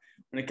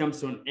when it comes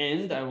to an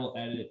end, I will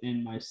edit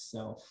in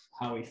myself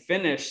how we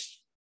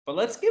finished. But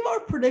let's give our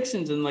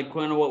predictions and like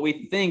kind of what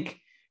we think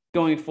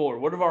going forward.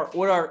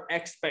 What our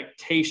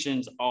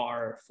expectations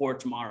are for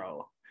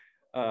tomorrow.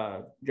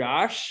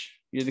 Josh,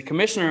 you're the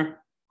commissioner.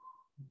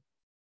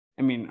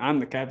 I mean, I'm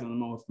the captain of the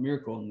MO-WIFF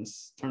Miracle in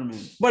this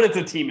tournament, but it's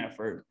a team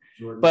effort.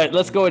 But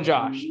let's go with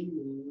Josh.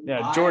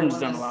 Yeah, Jordan's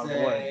done a lot of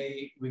the work.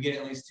 We get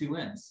at least 2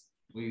 wins.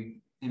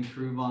 We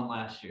improve on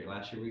last year.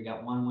 Last year we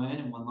got 1 win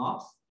and 1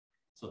 loss.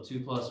 So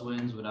 2+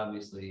 wins would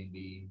obviously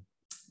be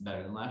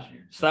better than last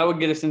year. So that would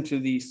get us into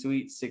the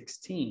Sweet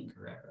 16.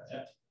 Correct.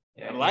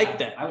 I like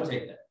that. I would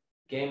take that.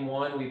 Game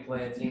 1, we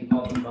play a team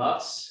called the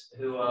Muffs,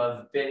 who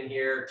have been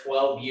here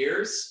 12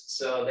 years.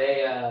 So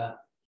they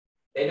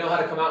know how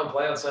to come out and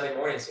play on Sunday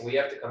morning. So we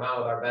have to come out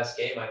with our best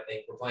game, I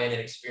think. We're playing an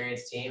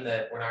experienced team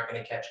that we're not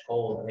going to catch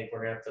cold. I think we're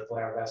going to have to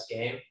play our best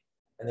game.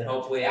 And then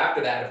hopefully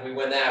after that, if we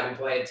win that, we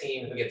play a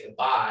team who gets to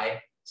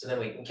bye. So then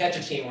we can catch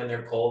a team when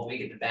they're cold. We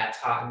get the bats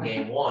hot in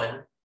game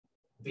 1,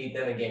 beat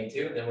them in game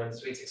 2, and then we're in the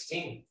Sweet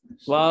 16.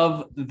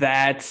 Love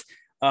that.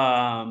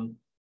 Go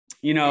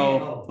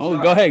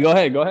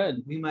ahead.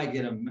 We might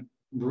get a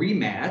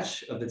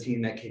rematch of the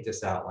team that kicked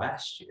us out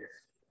last year.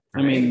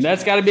 I mean,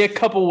 that's got to be a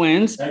couple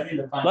wins. That'd be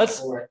the final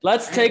four.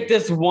 Let's take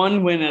this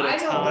 1 win at a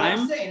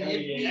time.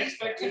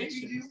 If we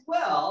do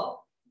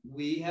well,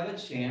 we have a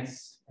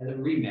chance at a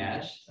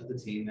rematch of the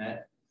team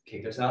that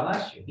kicked us out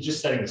last year. He's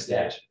just setting the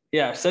stage.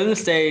 Yeah, setting the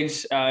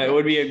stage. It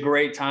would be a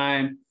great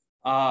time.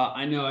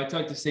 I know I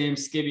talked to Sam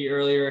Skibby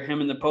earlier. Him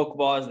and the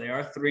Pokeballs, they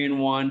are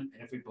 3-1. And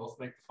if we both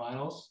make the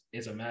finals,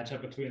 it's a matchup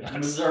between us.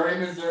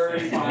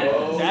 Missouri.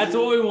 That's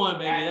what we want,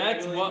 baby.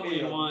 That's what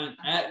we want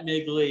at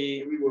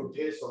Migley. We would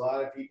piss a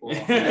lot of people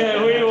off.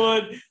 We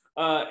would.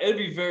 It'd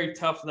be very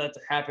tough for that to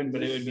happen,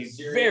 but it would be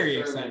very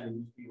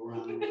exciting.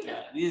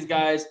 These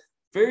guys,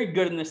 very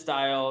good in the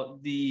style.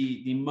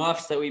 The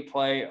Muffs that we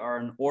play are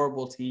an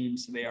horrible team,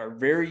 so they are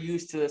very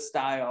used to the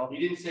style. You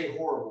didn't say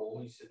horrible.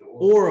 You said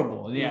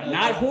Horrible. Yeah,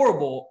 not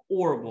horrible.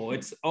 Horrible.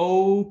 It's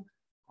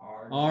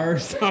O-R.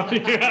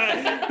 Sorry.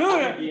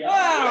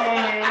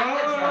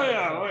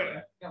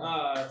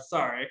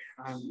 Sorry.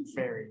 I'm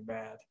very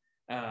bad.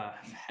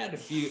 I've had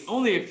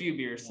only a few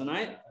beers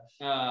tonight.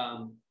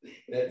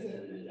 That's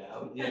edited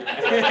out. Hey,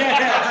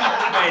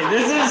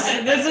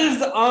 this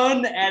is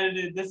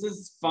unedited. This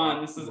is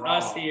fun. This is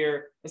us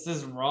here. This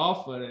is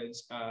raw footage.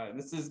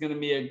 This is gonna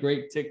be a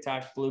great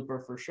TikTok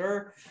blooper for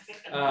sure.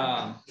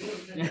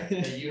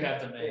 You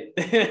have to make.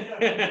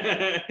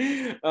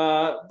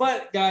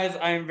 But guys,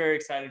 I am very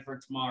excited for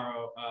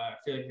tomorrow. I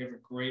feel like we have a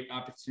great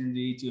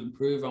opportunity to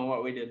improve on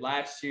what we did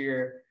last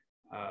year.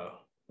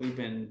 We've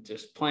been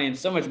just playing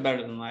so much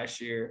better than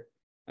last year.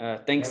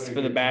 Thanks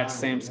for the bats,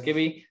 Sam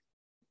Skibby.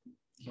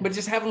 But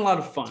just having a lot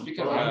of fun.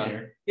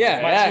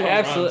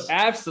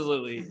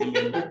 Absolutely. I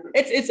mean,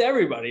 it's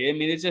everybody. I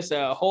mean, it's just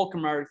a whole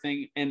camaraderie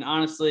thing. And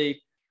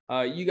honestly,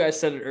 you guys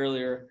said it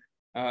earlier.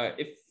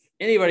 If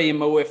anybody in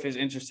MO-WIFF is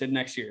interested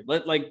next year,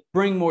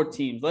 bring more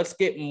teams. Let's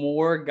get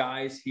more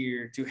guys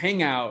here to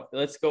hang out.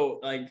 Let's go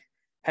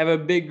have a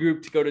big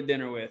group to go to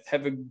dinner with.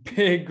 Have a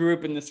big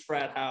group in this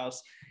frat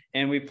house.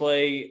 And we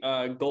play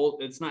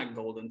it's not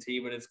Golden Tea,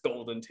 but it's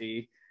Golden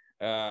Tea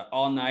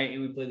all night.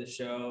 And we play the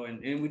show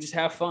and we just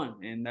have fun.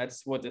 And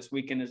that's what this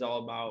weekend is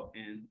all about.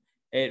 And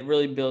it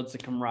really builds the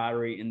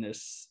camaraderie in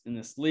this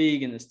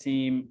league, in this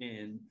team.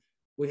 And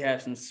we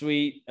have some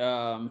sweet,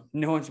 no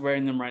one's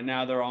wearing them right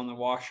now. They're on the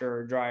washer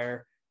or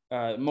dryer.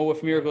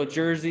 MO-WIFF Miracle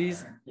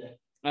jerseys.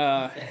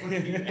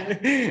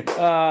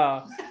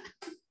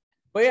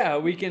 But yeah,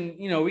 we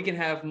can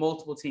have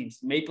multiple teams.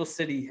 Maple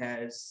City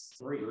has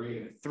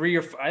three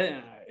or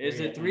five. Is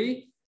it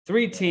three?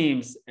 3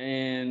 teams,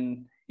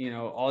 and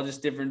all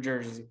just different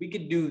jerseys. We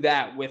could do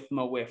that with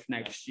MO-WIFF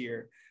next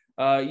year.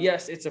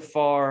 Yes, it's a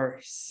far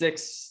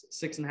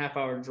 6.5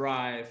 hour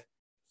drive.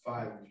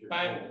 5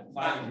 and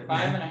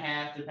a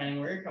half,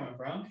 depending where you're coming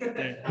from.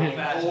 How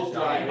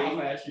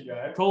fast you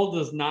drive? Cole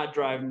does not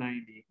drive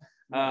 90.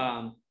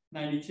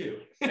 92.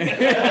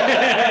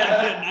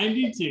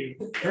 92.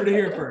 Heard it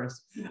here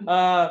first.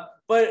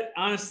 But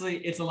honestly,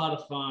 it's a lot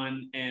of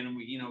fun, and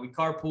we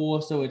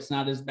carpool, so it's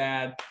not as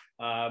bad.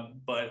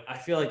 But I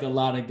feel like a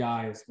lot of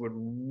guys would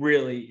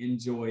really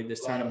enjoy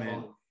this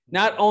tournament.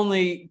 Not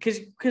only because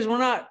we're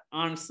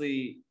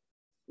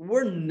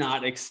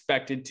not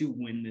expected to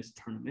win this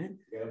tournament,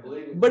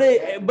 but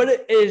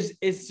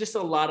it's just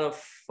a lot of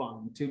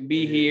fun to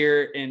be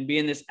here and be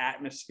in this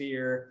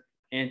atmosphere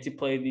and to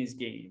play these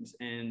games.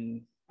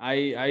 And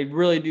I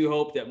really do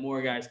hope that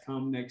more guys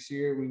come next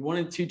year. We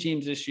wanted 2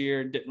 teams this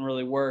year. It didn't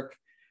really work.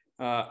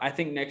 I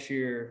think next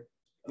year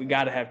we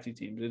got to have 2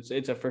 teams.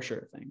 It's a for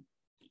sure thing.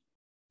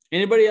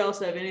 Anybody else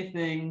have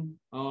anything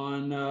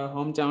on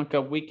Hometown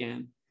Cup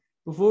weekend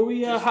before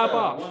we hop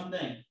off? One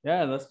thing.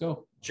 Yeah, let's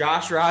go.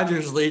 Josh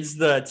Rogers leads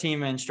the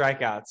team in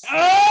strikeouts.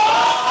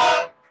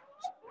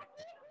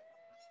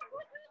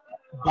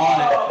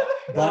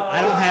 But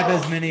I don't have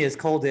as many as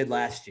Cole did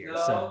last year.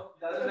 So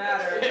doesn't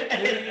matter.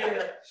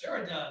 Sure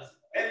it does.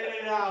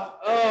 Oh,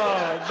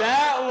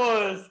 that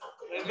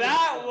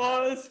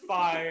was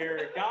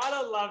fire.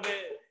 Gotta love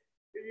it.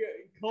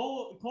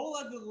 Cole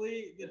led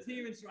the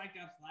team in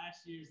strikeouts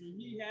last year, so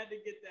he had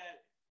to get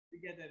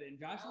that in.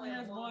 Josh only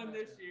has one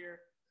this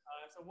year.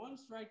 So one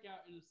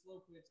strikeout in a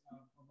slow pitch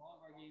of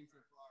all of our games so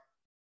far.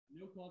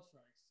 No called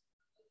strikes.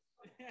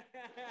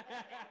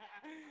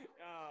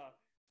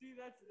 See,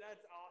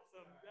 that's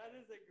awesome. That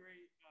is a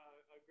great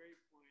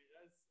point.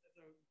 That's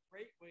a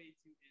great way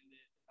to end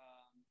it.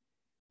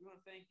 We want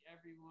to thank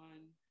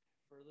everyone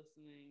for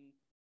listening.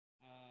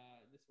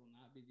 This will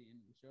not be the end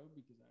of the show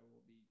because I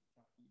will be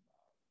talking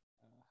about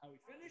how we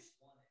finished,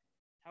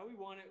 how we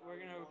won it.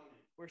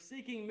 We're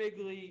seeking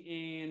Migley,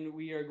 and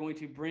we are going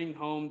to bring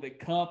home the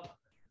cup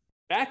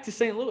back to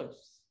St. Louis.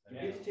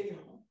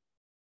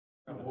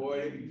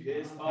 Boy, be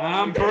pissed off.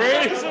 I'm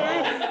pretty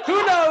sure.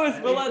 Who knows?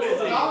 But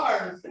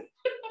let's see.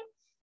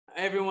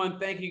 Everyone,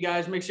 thank you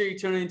guys. Make sure you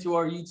tune into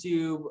our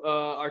YouTube,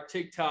 our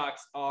TikToks,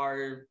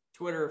 our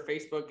Twitter,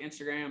 Facebook,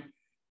 Instagram,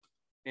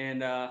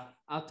 and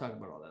I'll talk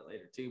about all that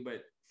later too.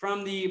 But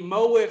from the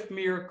MO-WIFF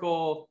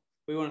Miracle,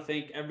 we want to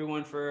thank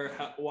everyone for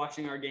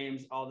watching our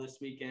games all this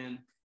weekend,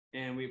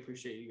 and we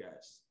appreciate you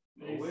guys.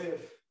 MO-WIFF.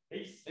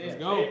 Peace. Let's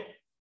go.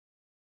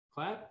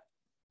 Clap.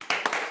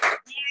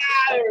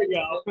 Yeah, there we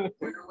go.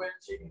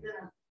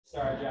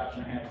 Sorry, Josh,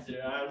 I had to.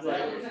 I was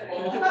like,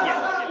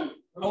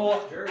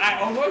 I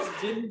almost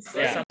didn't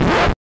say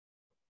something.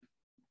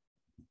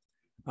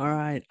 All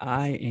right,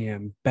 I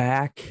am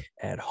back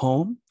at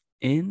home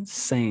in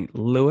St.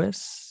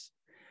 Louis.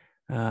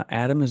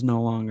 Adam is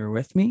no longer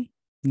with me.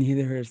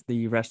 Neither is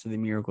the rest of the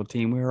Miracle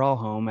team. We were all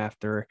home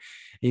after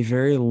a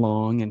very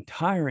long and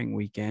tiring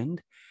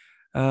weekend.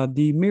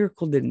 The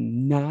Miracle did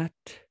not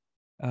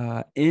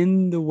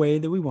end the way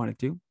that we wanted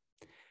to.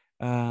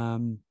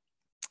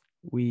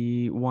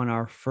 We won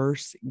our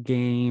first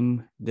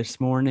game this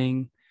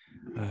morning,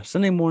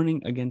 Sunday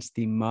morning, against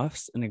the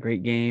Muffs in a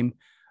great game.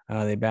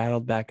 They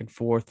battled back and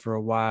forth for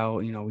a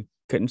while. You know, we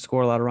couldn't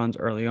score a lot of runs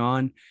early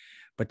on,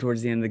 but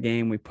towards the end of the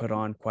game, we put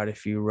on quite a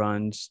few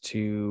runs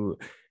to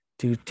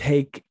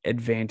take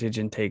advantage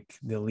and take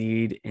the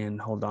lead and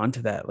hold on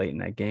to that late in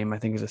that game. I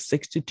think it was a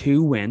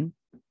 6-2 win.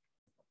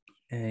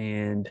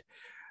 And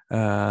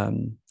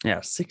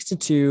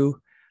 6-2,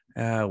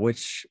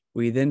 which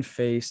we then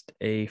faced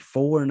a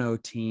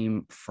 4-0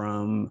 team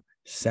from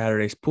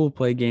Saturday's pool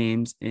play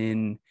games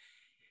in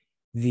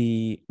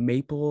the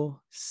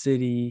Maple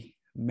City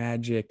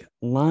Magic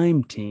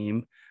Lime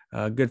team.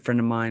 A good friend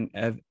of mine,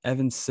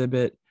 Evan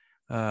Sibbett,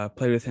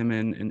 played with him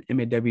in an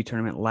MAW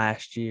tournament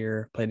last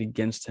year, played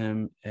against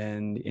him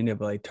in the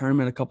NAA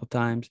tournament a couple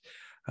times.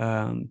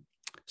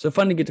 So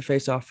fun to get to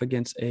face off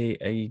against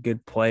a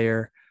good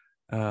player.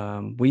 He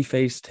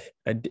was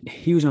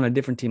on a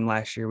different team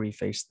last year. We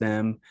faced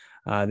them.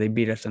 They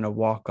beat us in a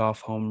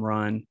walk-off home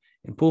run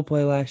in pool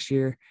play last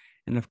year.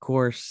 And of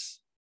course,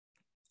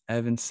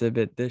 Evan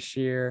Sibbett this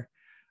year,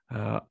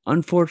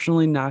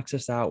 unfortunately knocks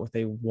us out with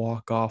a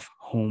walk-off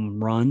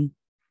home run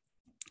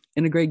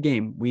in a great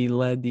game. We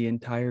led the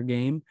entire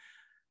game.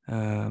 We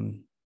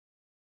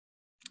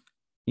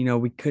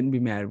couldn't be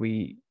mad.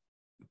 We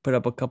put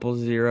up a couple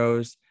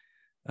zeros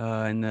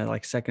in the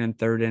second and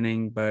third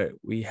inning, but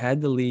we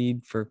had the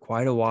lead for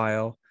quite a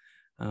while,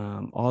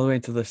 all the way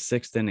until the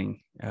sixth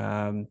inning.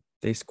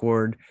 They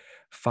scored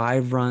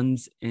 5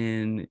 runs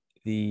in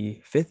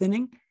the fifth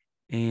inning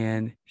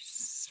and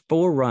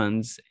 4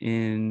 runs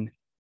in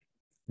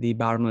the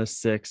bottom of the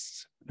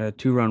sixth, a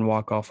 2-run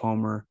walk-off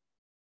homer.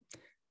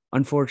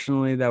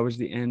 Unfortunately, that was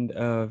the end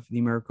of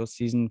the Miracle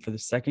season. For the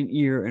second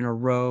year in a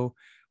row,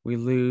 we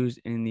lose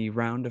in the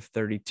round of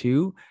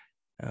 32.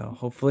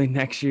 Hopefully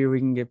next year we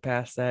can get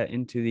past that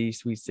into the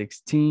Sweet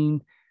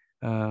 16.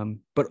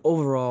 But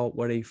overall,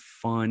 what a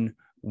fun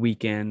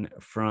weekend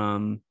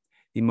from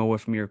the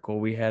MO-WIFF Miracle.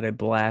 We had a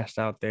blast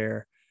out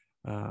there.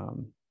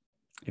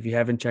 If you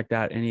haven't checked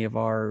out any of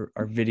our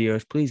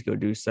videos, please go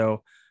do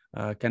so.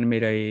 Kind of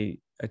made a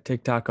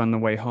TikTok on the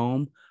way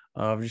home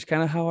of just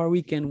kind of how our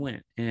weekend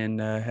went, and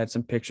had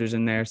some pictures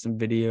in there, some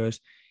videos.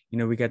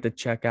 We got to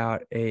check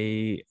out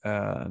a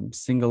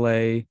single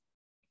A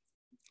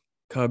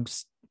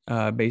Cubs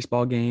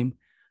baseball game.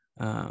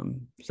 So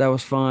that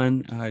was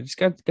fun. Just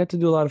got to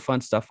do a lot of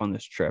fun stuff on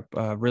this trip.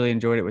 Really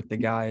enjoyed it with the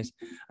guys.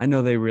 I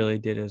know they really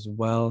did as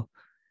well.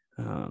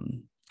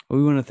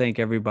 We want to thank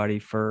everybody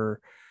for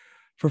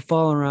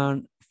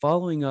following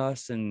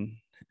us and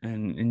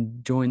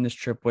enjoying this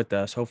trip with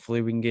us.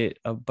 Hopefully we can get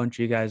a bunch of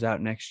you guys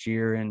out next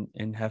year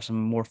and have some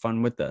more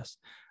fun with us.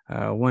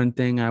 One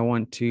thing I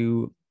want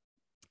to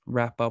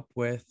wrap up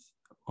with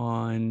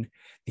on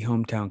the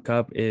Hometown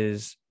Cup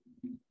is,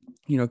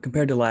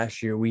 compared to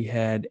last year, we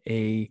had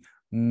a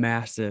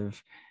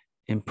massive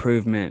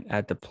improvement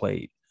at the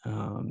plate.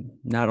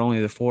 Not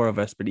only the 4 of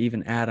us, but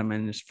even Adam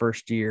in his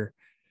first year.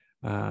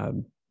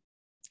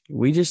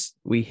 We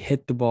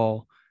hit the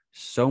ball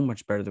so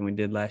much better than we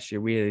did last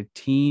year. We had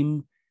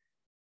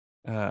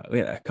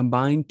a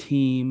combined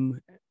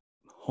team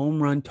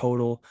home run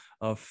total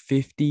of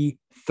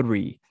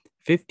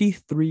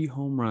 53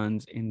 home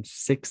runs in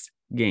 6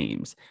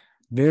 games.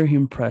 Very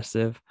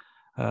impressive.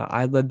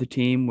 I led the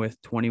team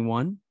with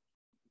 21.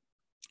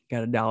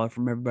 Got $1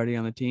 from everybody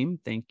on the team.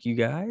 Thank you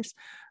guys.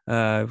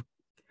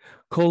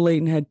 Cole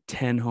Layton had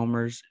 10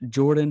 homers.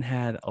 Jordan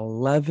had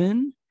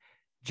 11.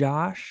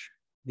 Josh,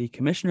 the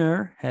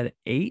commissioner, had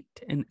 8,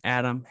 and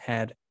Adam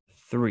had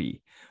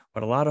 3.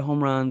 But a lot of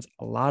home runs,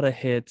 a lot of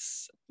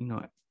hits.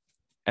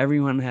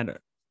 Everyone had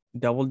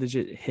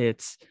double-digit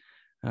hits.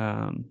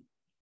 But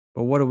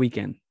what a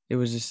weekend. It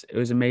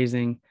was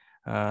amazing.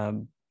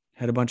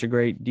 Had a bunch of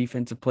great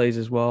defensive plays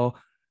as well.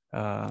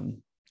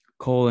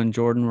 Cole and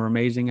Jordan were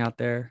amazing out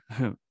there.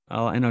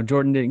 I know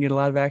Jordan didn't get a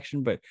lot of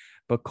action, but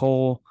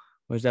Cole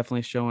was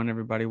definitely showing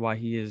everybody why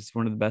he is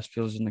one of the best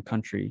fielders in the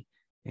country,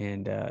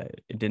 and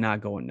it did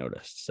not go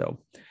unnoticed. So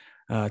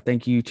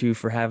thank you two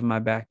for having my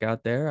back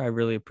out there. I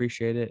really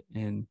appreciate it.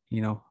 And,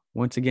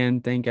 once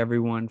again, thank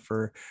everyone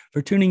for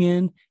tuning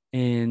in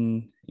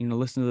and,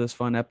 listen to this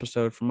fun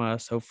episode from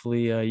us.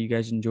 Hopefully you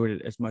guys enjoyed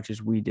it as much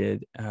as we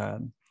did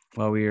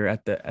while we were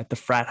at the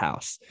frat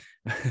house.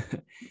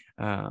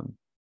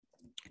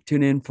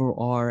 Tune in for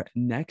our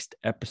next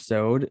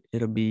episode.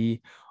 It'll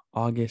be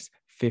August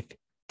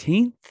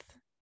 15th.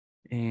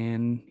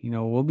 And,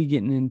 we'll be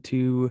getting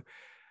into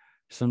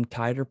some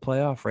tighter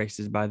playoff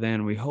races by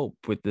then, we hope,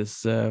 with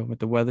this, with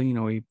the weather.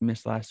 We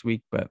missed last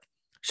week, but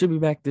should be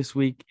back this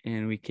week.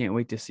 And we can't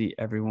wait to see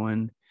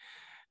everyone,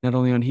 not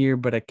only on here,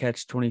 but at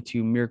Catch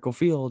 22 Miracle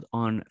Field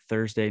on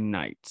Thursday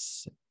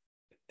nights.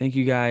 Thank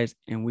you guys,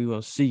 and we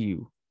will see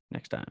you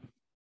next time.